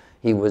Hudna.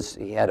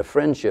 He had a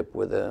friendship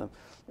with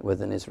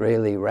an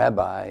Israeli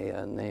rabbi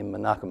named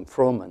Menachem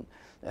Froman,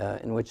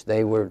 in which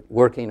they were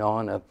working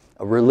on a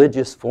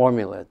religious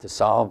formula to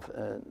solve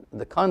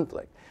the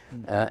conflict.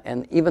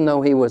 And even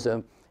though he was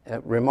a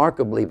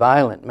remarkably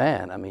violent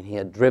man, I mean, he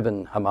had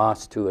driven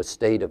Hamas to a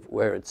state of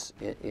where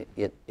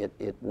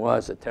it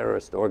was a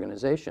terrorist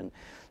organization.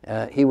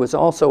 He was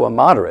also a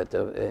moderate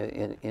of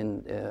the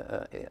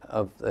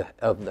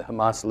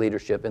Hamas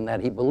leadership, in that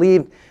he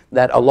believed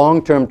that a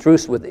long-term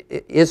truce with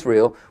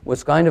Israel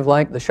was kind of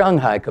like the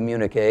Shanghai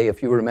Communique,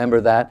 if you remember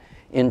that,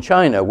 in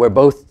China, where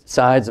both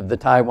sides of the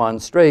Taiwan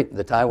Strait,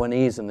 the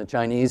Taiwanese and the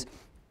Chinese,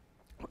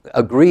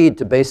 agreed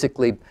to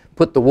basically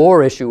put the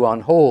war issue on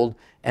hold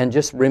and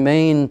just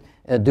remain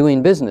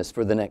doing business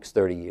for the next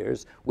 30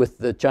 years, with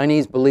the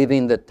Chinese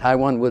believing that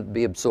Taiwan would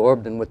be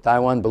absorbed and with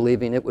Taiwan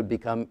believing it would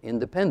become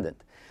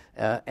independent.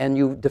 And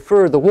you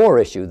defer the war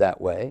issue that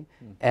way,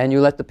 and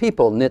you let the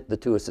people knit the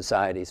two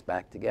societies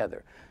back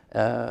together.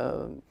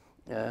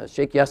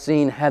 Sheikh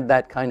Yassin had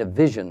that kind of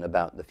vision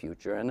about the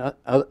future, and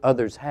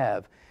others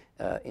have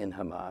in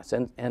Hamas.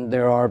 And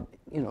there are,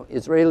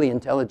 Israeli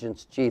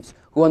intelligence chiefs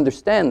who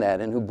understand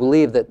that and who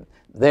believe that,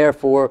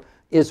 therefore,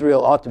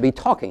 Israel ought to be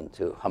talking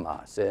to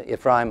Hamas.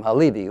 Ephraim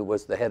Halevi, who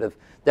was the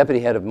deputy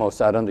head of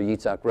Mossad under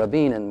Yitzhak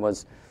Rabin and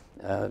was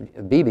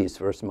Bibi's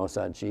first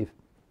Mossad chief,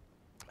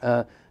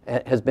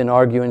 has been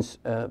arguing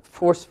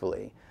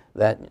forcefully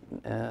that,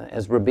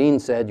 as Rabin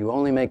said, you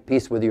only make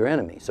peace with your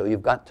enemy, so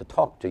you've got to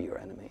talk to your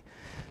enemy.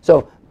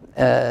 So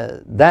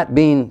that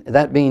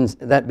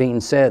being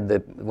said,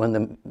 that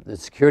when the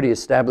security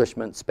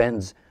establishment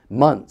spends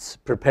months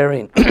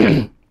preparing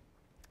an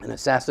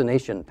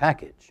assassination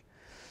package,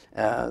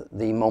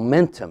 the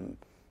momentum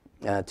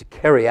to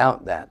carry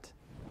out that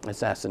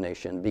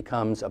assassination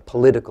becomes a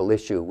political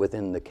issue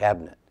within the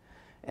cabinet.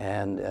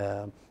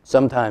 And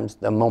sometimes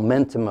the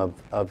momentum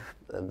of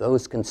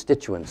those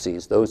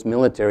constituencies, those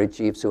military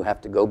chiefs who have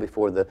to go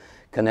before the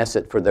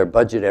Knesset for their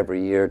budget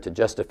every year to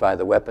justify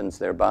the weapons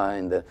they're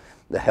buying, the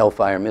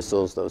Hellfire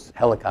missiles, those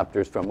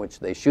helicopters from which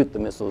they shoot the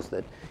missiles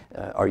that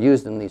are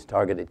used in these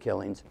targeted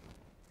killings,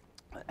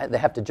 they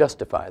have to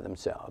justify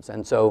themselves.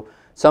 And so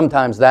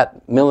sometimes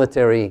that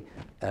military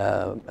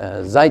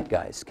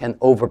zeitgeist can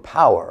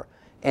overpower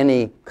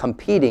any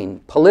competing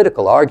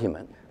political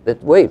argument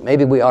that, wait,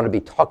 maybe we ought to be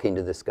talking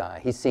to this guy.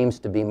 He seems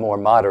to be more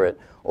moderate,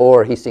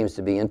 or he seems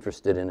to be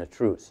interested in a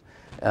truce.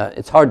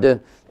 It's hard to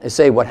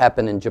say what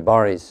happened in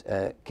Jabari's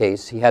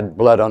case. He had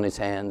blood on his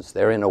hands.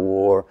 They're in a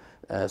war.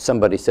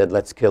 Somebody said,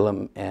 let's kill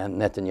him, and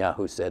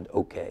Netanyahu said,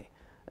 okay,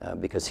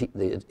 because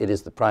it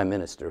is the prime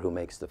minister who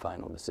makes the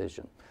final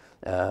decision.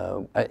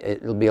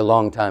 It'll be a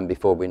long time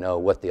before we know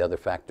what the other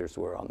factors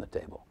were on the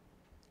table.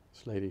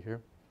 This lady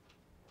here.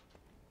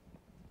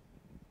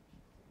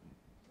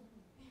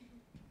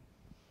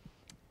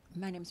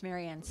 My name is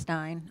Mary Ann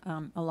Stein,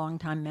 a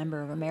longtime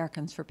member of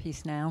Americans for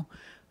Peace Now,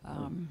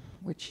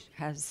 which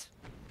has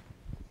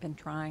been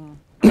trying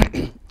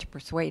to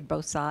persuade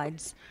both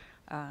sides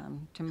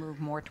to move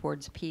more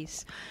towards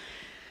peace.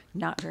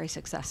 Not very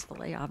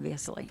successfully,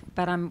 obviously.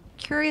 But I'm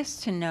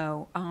curious to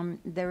know,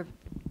 there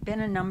have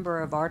been a number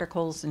of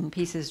articles and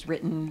pieces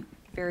written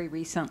very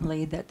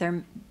recently that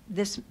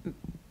this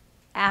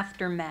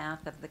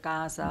aftermath of the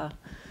Gaza,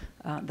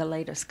 the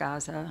latest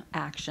Gaza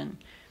action,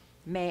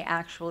 may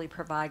actually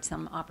provide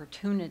some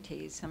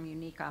opportunities, some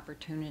unique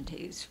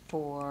opportunities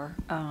for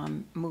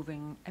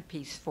moving a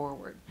peace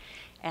forward.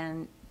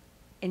 And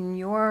in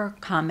your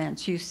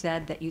comments, you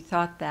said that you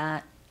thought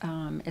that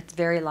it's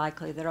very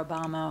likely that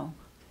Obama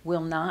will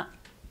not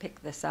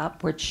pick this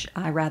up, which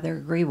I rather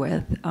agree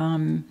with.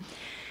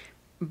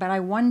 But I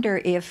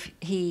wonder if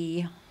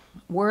he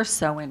were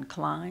so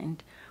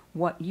inclined,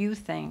 what you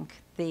think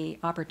the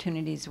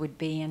opportunities would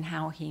be and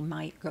how he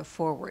might go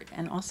forward.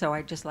 And also,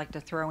 I'd just like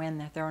to throw in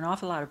that there are an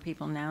awful lot of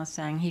people now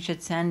saying he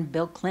should send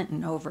Bill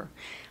Clinton over.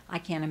 I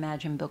can't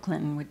imagine Bill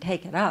Clinton would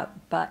take it up,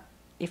 but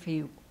if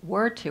he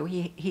were to,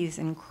 he's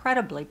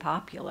incredibly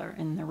popular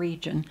in the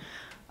region.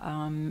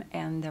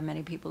 And there are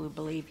many people who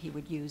believe he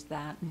would use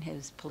that and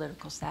his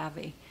political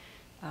savvy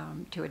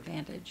to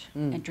advantage.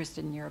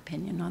 Interested in your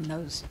opinion on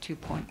those 2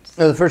 points.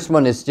 No, the first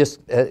one is just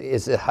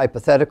is a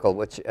hypothetical,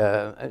 which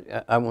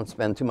I won't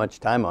spend too much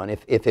time on.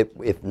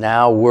 If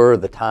now were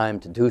the time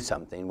to do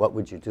something, what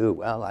would you do?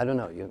 Well, I don't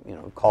know. You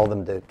know, call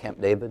them to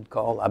Camp David,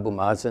 call Abu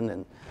Mazen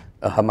and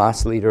a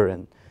Hamas leader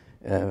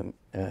and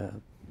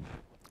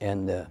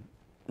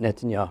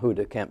Netanyahu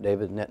to Camp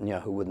David.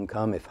 Netanyahu wouldn't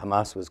come if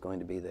Hamas was going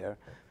to be there.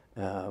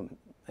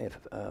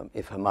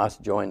 If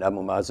Hamas joined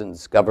Abu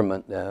Mazen's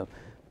government,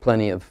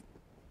 plenty of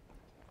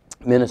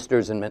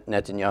ministers in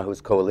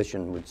Netanyahu's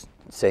coalition would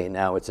say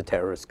now it's a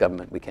terrorist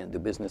government, we can't do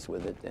business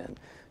with it,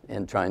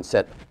 and try and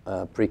set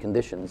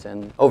preconditions.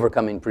 And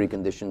overcoming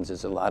preconditions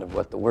is a lot of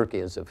what the work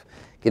is of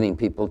getting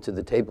people to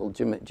the table.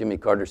 Jimmy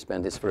Carter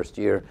spent his first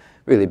year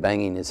really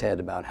banging his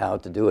head about how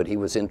to do it. He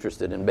was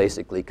interested in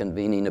basically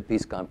convening a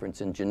peace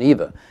conference in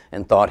Geneva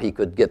and thought he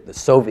could get the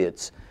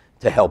Soviets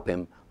to help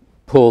him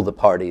pull the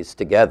parties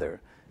together.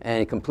 And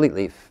he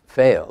completely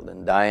failed.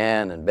 And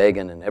Diane and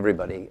Begin and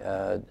everybody,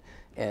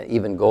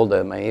 even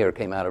Golda Meir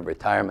came out of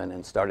retirement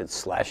and started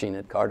slashing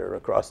at Carter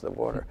across the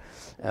border.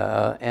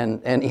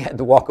 And he had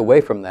to walk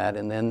away from that,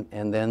 and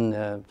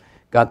then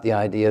got the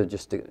idea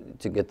just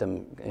to get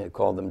them,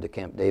 call them to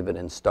Camp David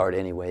and start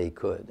any way he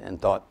could, and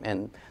thought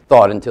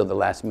until the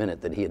last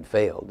minute that he had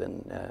failed.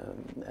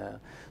 And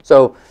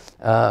so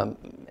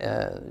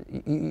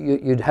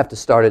you'd have to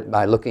start it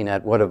by looking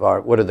at what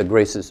are the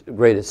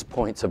greatest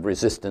points of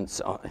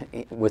resistance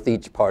with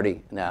each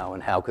party now,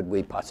 and how could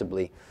we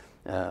possibly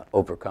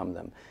overcome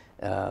them.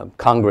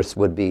 Congress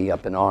would be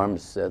up in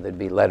arms. There'd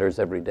be letters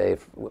every day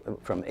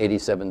from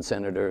 87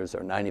 senators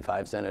or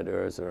 95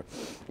 senators or,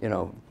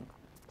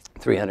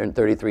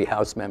 333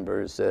 House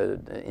members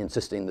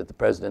insisting that the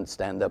president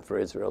stand up for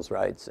Israel's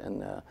rights.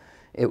 And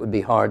it would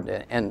be hard.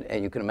 And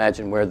you can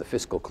imagine where the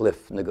fiscal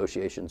cliff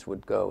negotiations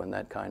would go in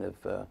that kind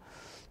of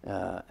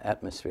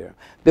atmosphere.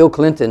 Bill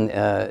Clinton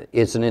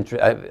is an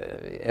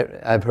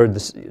I've heard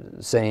the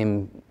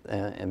same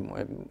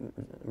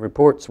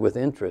reports with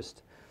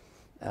interest.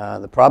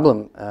 The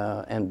problem,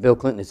 and Bill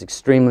Clinton is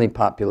extremely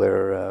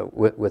popular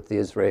with the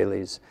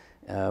Israelis,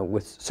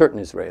 with certain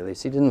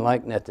Israelis. He didn't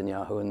like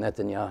Netanyahu, and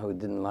Netanyahu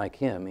didn't like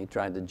him. He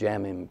tried to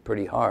jam him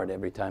pretty hard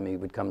every time he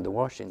would come to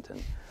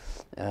Washington.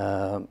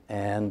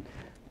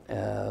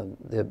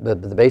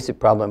 The basic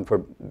problem for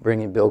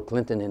bringing Bill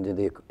Clinton into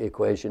the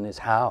equation is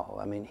how.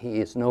 I mean, he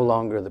is no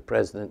longer the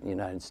president of the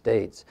United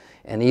States.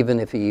 And even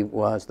if he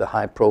was the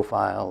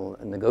high-profile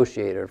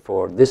negotiator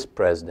for this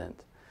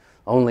president,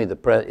 only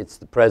it's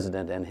the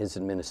president and his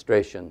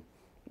administration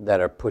that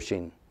are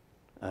pushing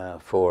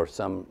for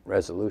some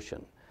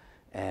resolution.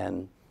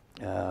 And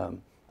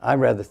I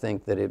rather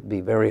think that it'd be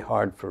very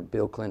hard for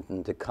Bill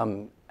Clinton to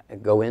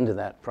go into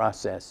that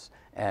process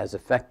as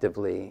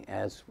effectively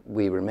as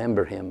we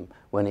remember him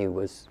when he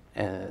was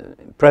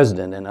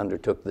president and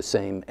undertook the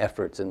same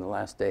efforts in the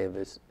last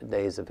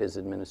days of his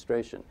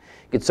administration.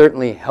 It could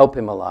certainly help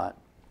him a lot.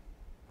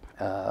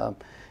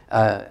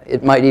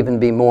 It might even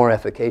be more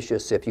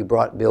efficacious if you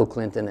brought Bill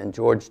Clinton and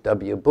George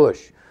W.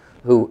 Bush,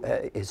 who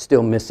is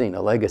still missing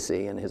a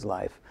legacy in his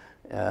life,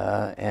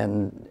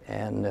 and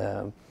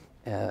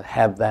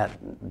have that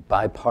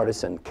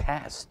bipartisan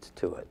cast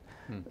to it.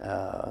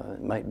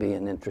 It might be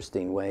an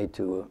interesting way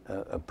to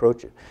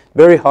approach it.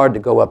 Very hard to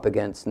go up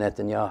against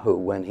Netanyahu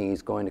when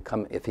he's going to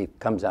come, if he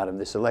comes out of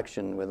this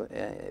election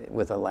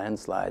with a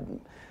landslide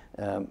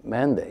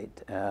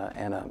mandate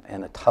and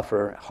a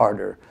tougher,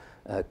 harder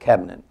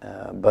cabinet.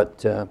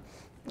 But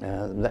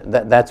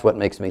that's what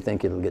makes me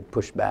think it'll get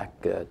pushed back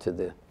to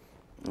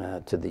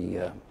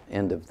the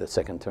end of the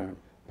second term.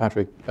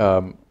 Patrick,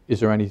 is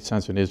there any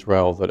sense in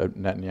Israel that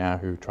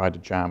Netanyahu tried to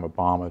jam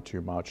Obama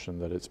too much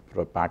and that it's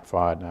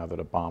backfired now that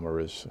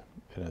Obama is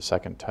in a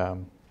second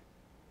term?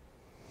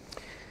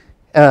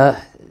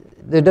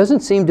 There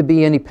doesn't seem to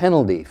be any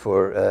penalty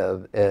for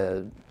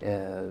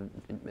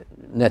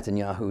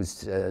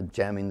Netanyahu's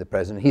jamming the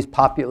president. He's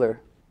popular.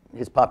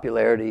 His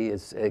popularity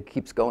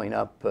keeps going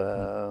up.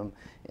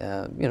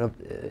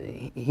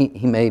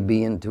 He may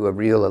be into a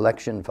real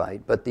election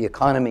fight, but the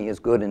economy is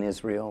good in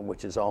Israel,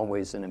 which is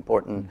always an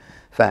important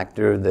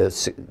factor. The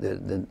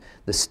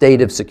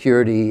state of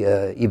security,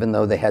 even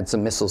though they had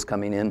some missiles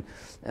coming in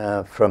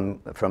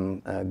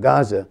from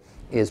Gaza,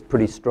 is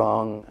pretty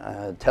strong.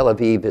 Tel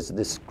Aviv is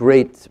this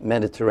great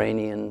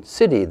Mediterranean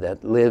city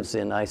that lives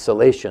in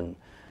isolation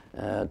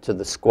to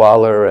the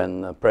squalor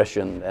and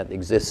oppression that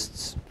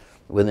exists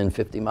within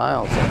 50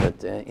 miles of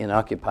it in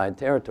occupied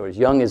territories.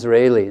 Young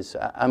Israelis,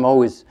 I'm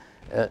always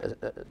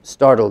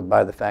startled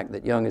by the fact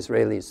that young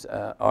Israelis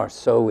are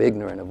so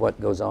ignorant of what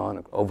goes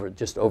on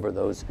just over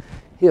those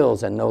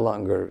hills and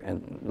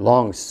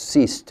long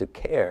cease to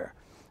care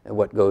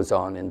what goes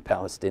on in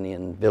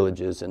Palestinian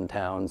villages and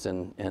towns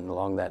and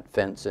along that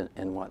fence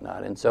and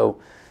whatnot. And so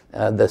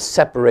the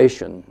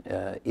separation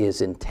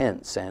is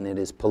intense, and it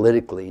is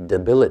politically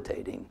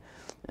debilitating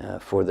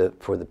for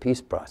the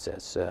peace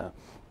process.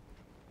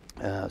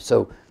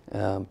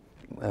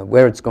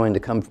 Where it's going to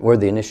come, where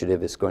the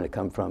initiative is going to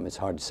come from, is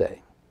hard to say.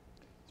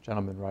 This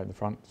gentleman right in the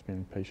front has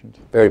been patient.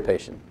 Very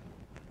patient.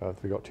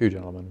 We've got two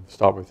gentlemen.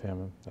 Start with him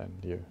and then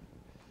you.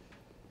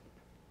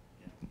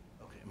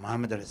 Okay,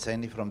 Mohammed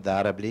Al-Husseini from the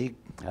Arab League.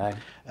 Hi.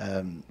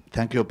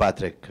 Thank you,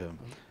 Patrick.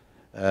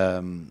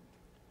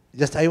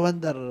 Just I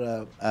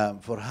wonder,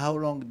 for how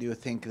long do you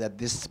think that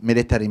this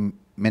military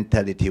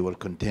mentality will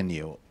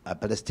continue? A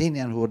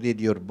Palestinian who will read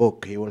your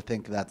book, he will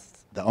think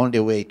that's the only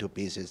way to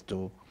peace is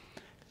to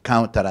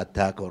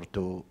counterattack or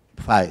to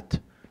fight.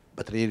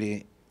 But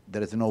really,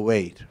 there is no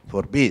way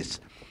for peace.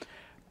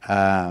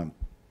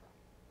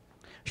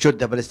 Should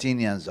the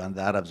Palestinians and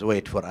the Arabs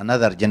wait for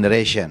another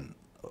generation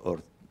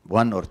or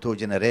 1 or 2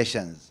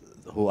 generations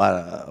who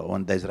are,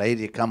 when the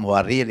Israelis come, who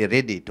are really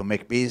ready to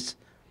make peace?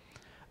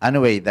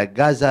 Anyway, the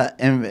Gaza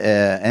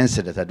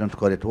incident, I don't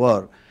call it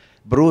war,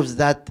 proves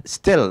that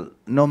still,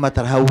 no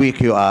matter how weak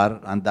you are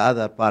and the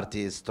other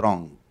party is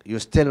strong, you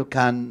still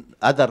can,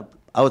 other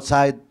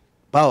outside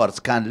powers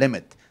can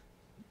limit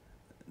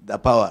the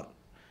power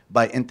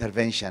by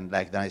intervention,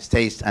 like the United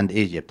States and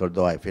Egypt,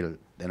 although I feel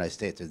the United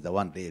States is the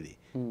one really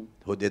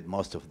who did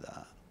most of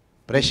the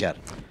pressure.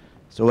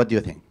 So what do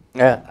you think?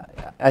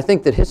 I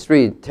think that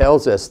history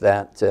tells us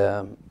that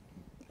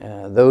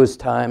those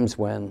times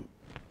when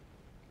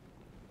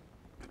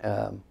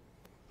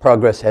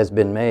progress has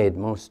been made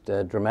most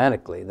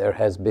dramatically, there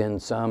has been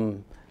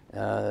some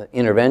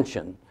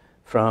intervention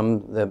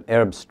from the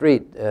Arab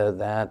street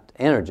that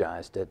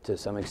energized it to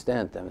some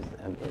extent. I mean,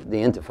 the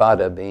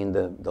Intifada being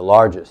the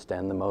largest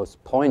and the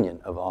most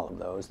poignant of all of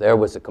those. There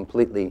was a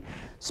completely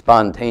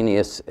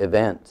spontaneous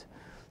event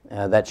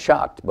that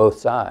shocked both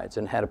sides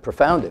and had a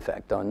profound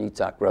effect on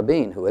Yitzhak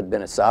Rabin, who had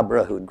been a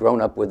Sabra, who had grown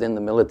up within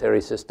the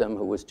military system,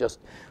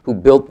 who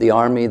built the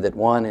army that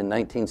won in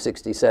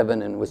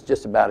 1967 and was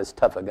just about as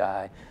tough a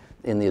guy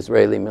in the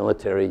Israeli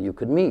military you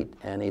could meet.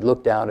 And he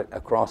looked out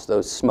across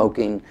those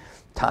smoking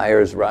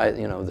tires,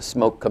 the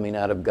smoke coming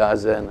out of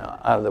Gaza and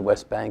out of the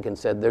West Bank, and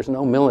said, there's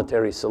no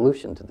military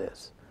solution to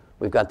this.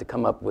 We've got to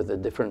come up with a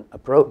different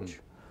approach.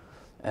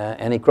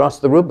 And he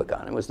crossed the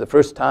Rubicon. It was the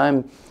first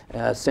time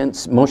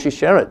since Moshe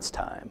Sheret's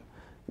time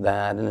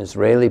that an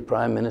Israeli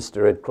prime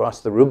minister had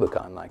crossed the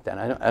Rubicon like that.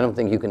 I don't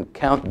think you can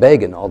count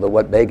Begin, although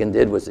what Begin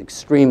did was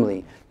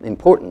extremely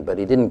important, but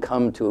he didn't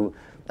come to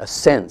a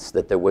sense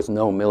that there was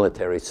no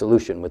military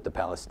solution with the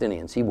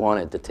Palestinians. He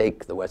wanted to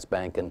take the West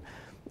Bank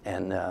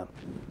and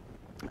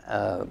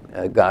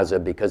Gaza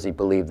because he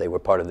believed they were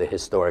part of the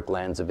historic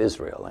lands of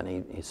Israel,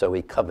 and so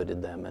he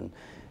coveted them,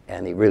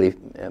 and he really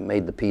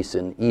made the peace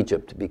in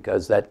Egypt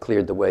because that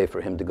cleared the way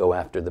for him to go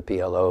after the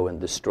PLO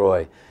and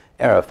destroy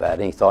Arafat,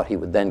 and he thought he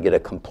would then get a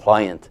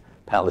compliant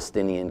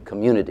Palestinian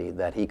community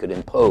that he could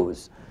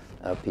impose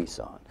peace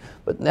on.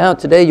 But now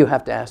today you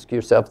have to ask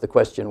yourself the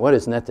question, what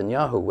is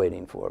Netanyahu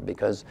waiting for?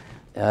 Because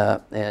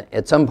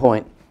at some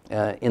point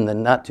in the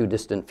not too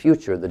distant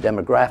future, the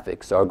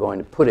demographics are going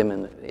to put him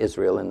in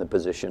Israel in the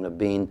position of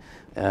being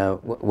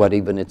what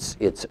even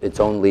its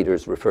own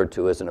leaders refer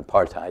to as an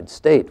apartheid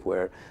state,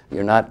 where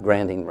you're not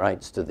granting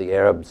rights to the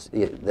Arabs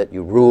that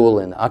you rule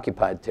in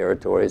occupied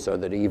territories or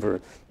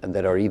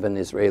that are even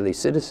Israeli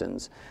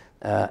citizens,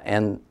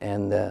 and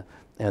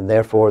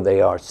therefore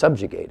they are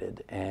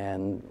subjugated.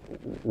 And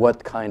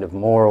what kind of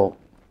moral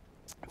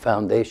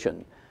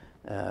foundation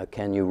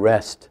can you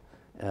rest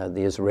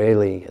the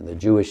Israeli and the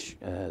Jewish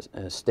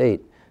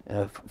state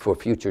for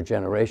future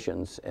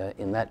generations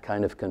in that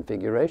kind of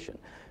configuration.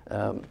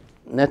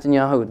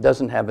 Netanyahu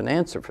doesn't have an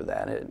answer for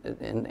that,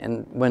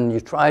 and when you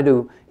try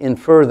to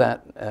infer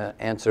that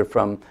answer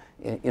from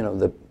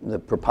the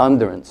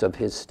preponderance of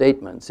his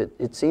statements,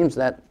 it seems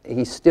that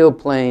he's still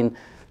playing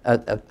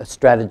a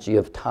strategy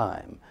of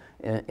time,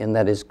 and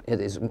that is, it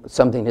is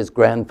something his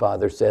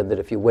grandfather said, that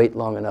if you wait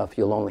long enough,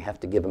 you'll only have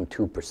to give him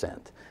 2%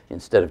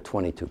 instead of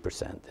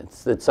 22%.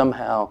 It's that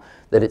somehow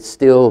that it's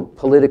still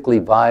politically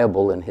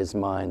viable in his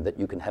mind that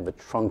you can have a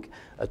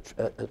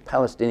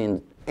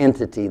Palestinian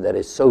entity that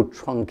is so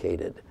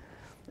truncated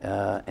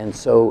and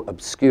so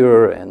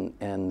obscure and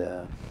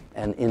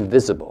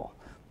invisible,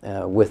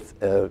 with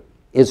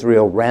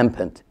Israel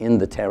rampant in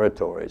the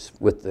territories,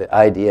 with the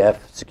IDF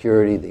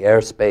security, the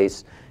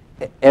airspace,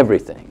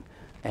 everything,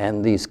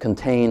 and these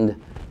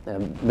contained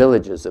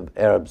villages of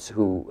Arabs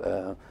who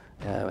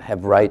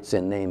have rights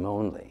in name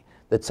only.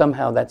 That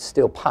somehow that's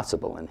still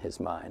possible in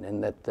his mind,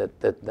 and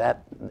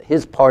that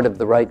his part of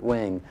the right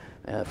wing,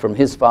 from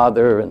his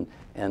father and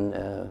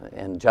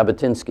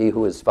Jabotinsky,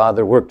 who his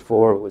father worked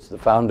for, was the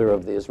founder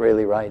of the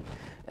Israeli Right,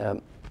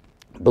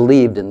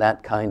 believed in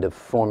that kind of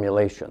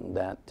formulation,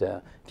 that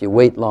if you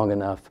wait long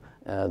enough,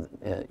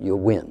 you'll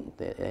win,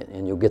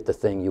 and you'll get the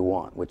thing you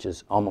want, which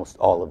is almost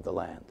all of the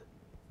land.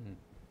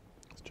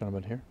 This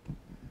gentleman here.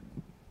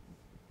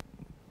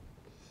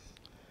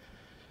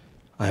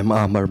 I'm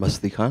Amar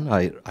Masti Khan.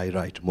 I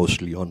write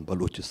mostly on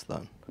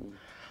Balochistan.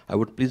 I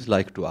would please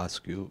like to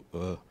ask you,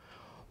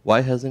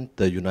 why hasn't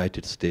the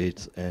United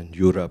States and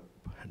Europe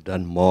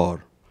done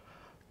more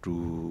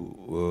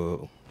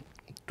to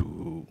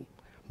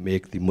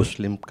make the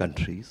Muslim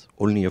countries,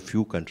 only a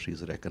few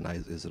countries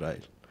recognize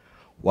Israel?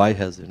 Why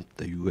hasn't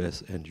the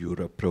US and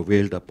Europe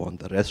prevailed upon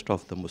the rest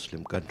of the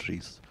Muslim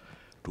countries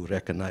to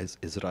recognize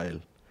Israel?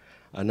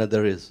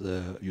 Another is,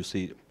 you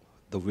see,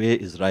 the way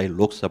Israel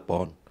looks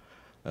upon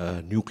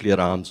nuclear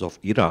arms of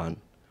Iran.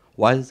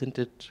 Why isn't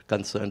it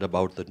concerned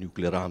about the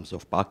nuclear arms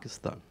of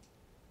Pakistan?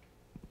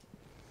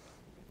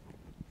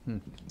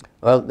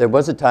 Well, there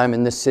was a time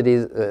in this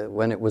city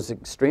when it was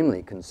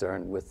extremely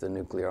concerned with the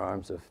nuclear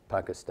arms of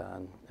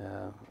Pakistan.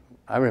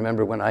 I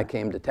remember when I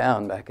came to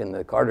town back in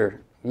the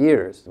Carter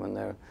years, when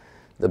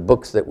the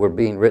books that were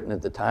being written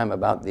at the time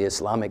about the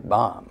Islamic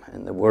bomb,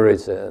 and the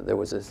worries, there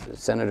was a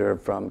senator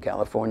from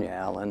California,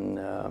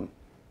 Alan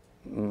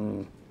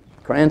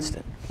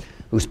Cranston,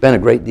 who spent a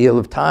great deal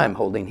of time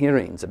holding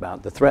hearings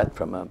about the threat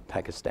from a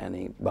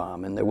Pakistani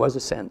bomb, and there was a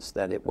sense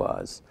that it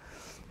was.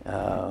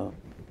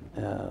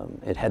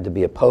 It had to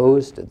be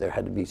opposed. There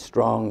had to be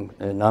strong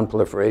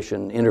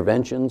non-proliferation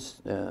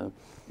interventions.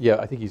 Yeah,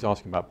 I think he's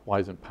asking about why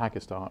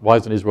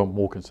isn't Israel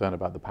more concerned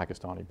about the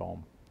Pakistani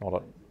bomb?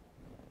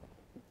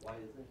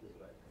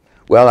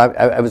 Well,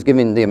 I was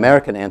giving the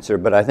American answer,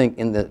 but I think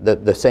in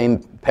the same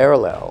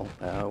parallel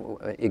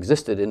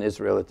existed in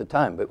Israel at the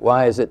time. But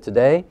why is it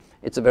today?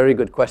 It's a very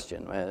good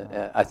question.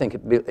 I think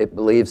it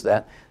believes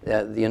that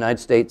the United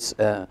States,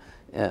 the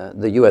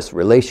U.S.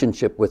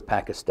 relationship with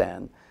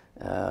Pakistan,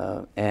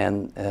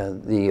 and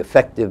the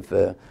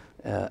effective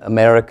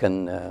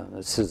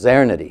American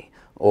suzerainty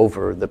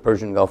over the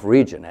Persian Gulf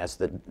region as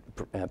the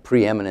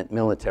preeminent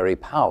military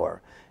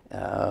power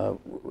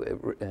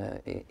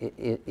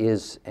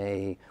is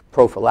a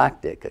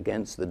prophylactic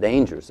against the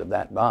dangers of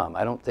that bomb.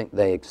 I don't think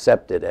they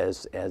accept it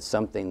as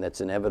something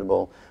that's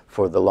inevitable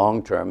for the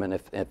long term, and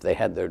if they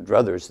had their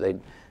druthers,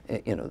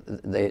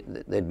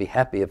 they'd be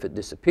happy if it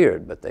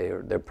disappeared, but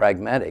they're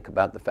pragmatic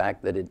about the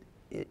fact that it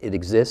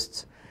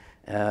exists.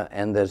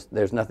 And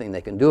there's nothing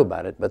they can do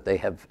about it, but they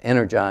have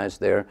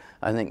energized their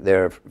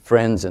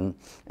friends and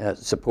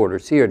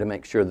supporters here to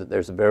make sure that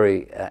there's a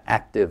very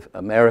active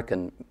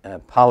American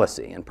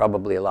policy, and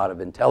probably a lot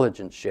of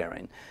intelligence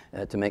sharing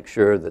to make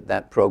sure that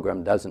that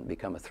program doesn't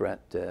become a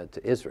threat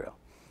to Israel.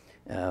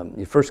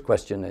 Your first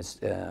question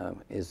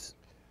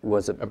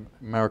was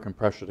American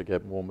pressure to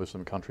get more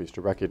Muslim countries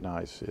to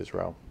recognize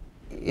Israel.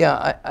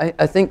 Yeah,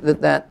 I think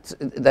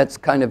that's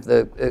kind of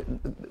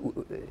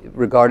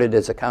regarded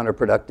as a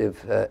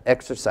counterproductive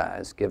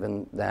exercise,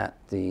 given that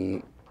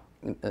the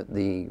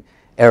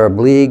Arab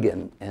League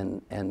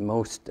and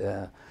most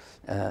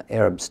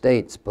Arab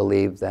states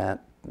believe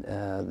that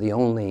the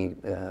only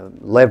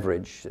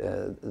leverage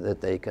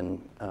that they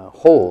can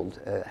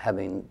hold,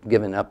 having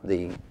given up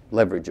the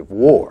leverage of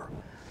war,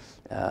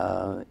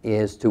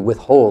 is to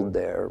withhold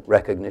their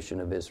recognition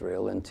of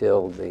Israel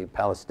until the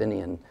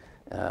Palestinian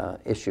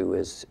issue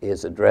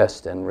is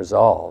addressed and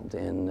resolved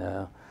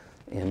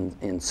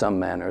in some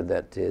manner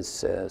that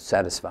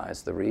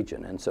satisfies the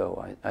region. And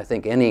so I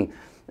think any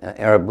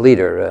Arab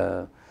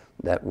leader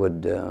that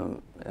would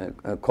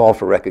call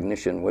for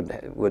recognition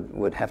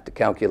would have to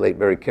calculate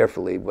very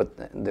carefully what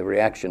the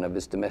reaction of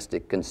his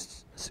domestic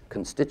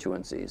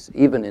constituencies.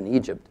 Even in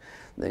Egypt,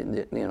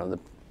 the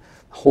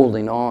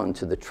holding on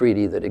to the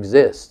treaty that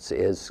exists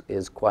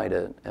is quite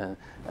a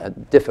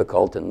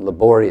difficult and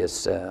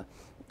laborious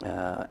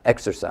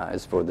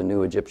exercise for the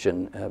new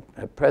Egyptian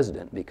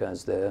president,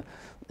 because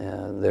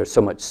there's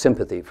so much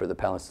sympathy for the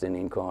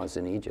Palestinian cause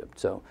in Egypt.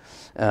 So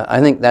I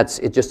think it's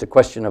just a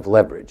question of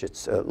leverage.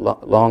 It's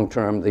long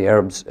term, the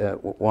Arabs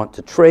want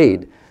to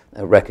trade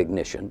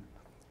recognition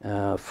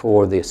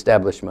for the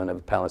establishment of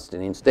a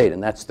Palestinian state,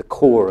 and that's the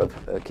core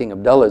of King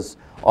Abdullah's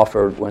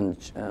offer when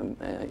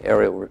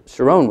Ariel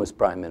Sharon was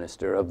prime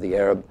minister of the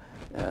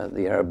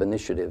Arab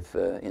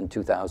Initiative in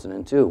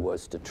 2002,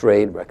 was to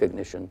trade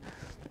recognition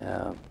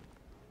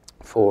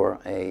for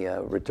a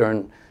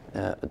return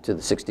to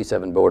the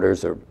 67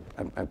 borders, or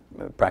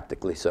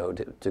practically so,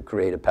 to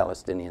create a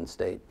Palestinian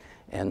state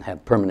and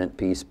have permanent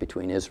peace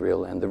between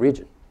Israel and the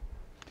region.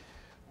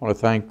 I want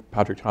to thank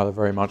Patrick Tyler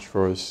very much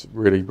for his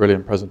really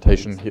brilliant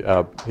presentation.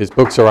 His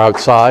books are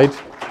outside.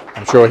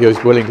 I'm sure he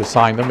was willing to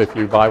sign them if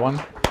you buy one.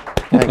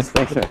 Thanks,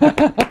 thanks.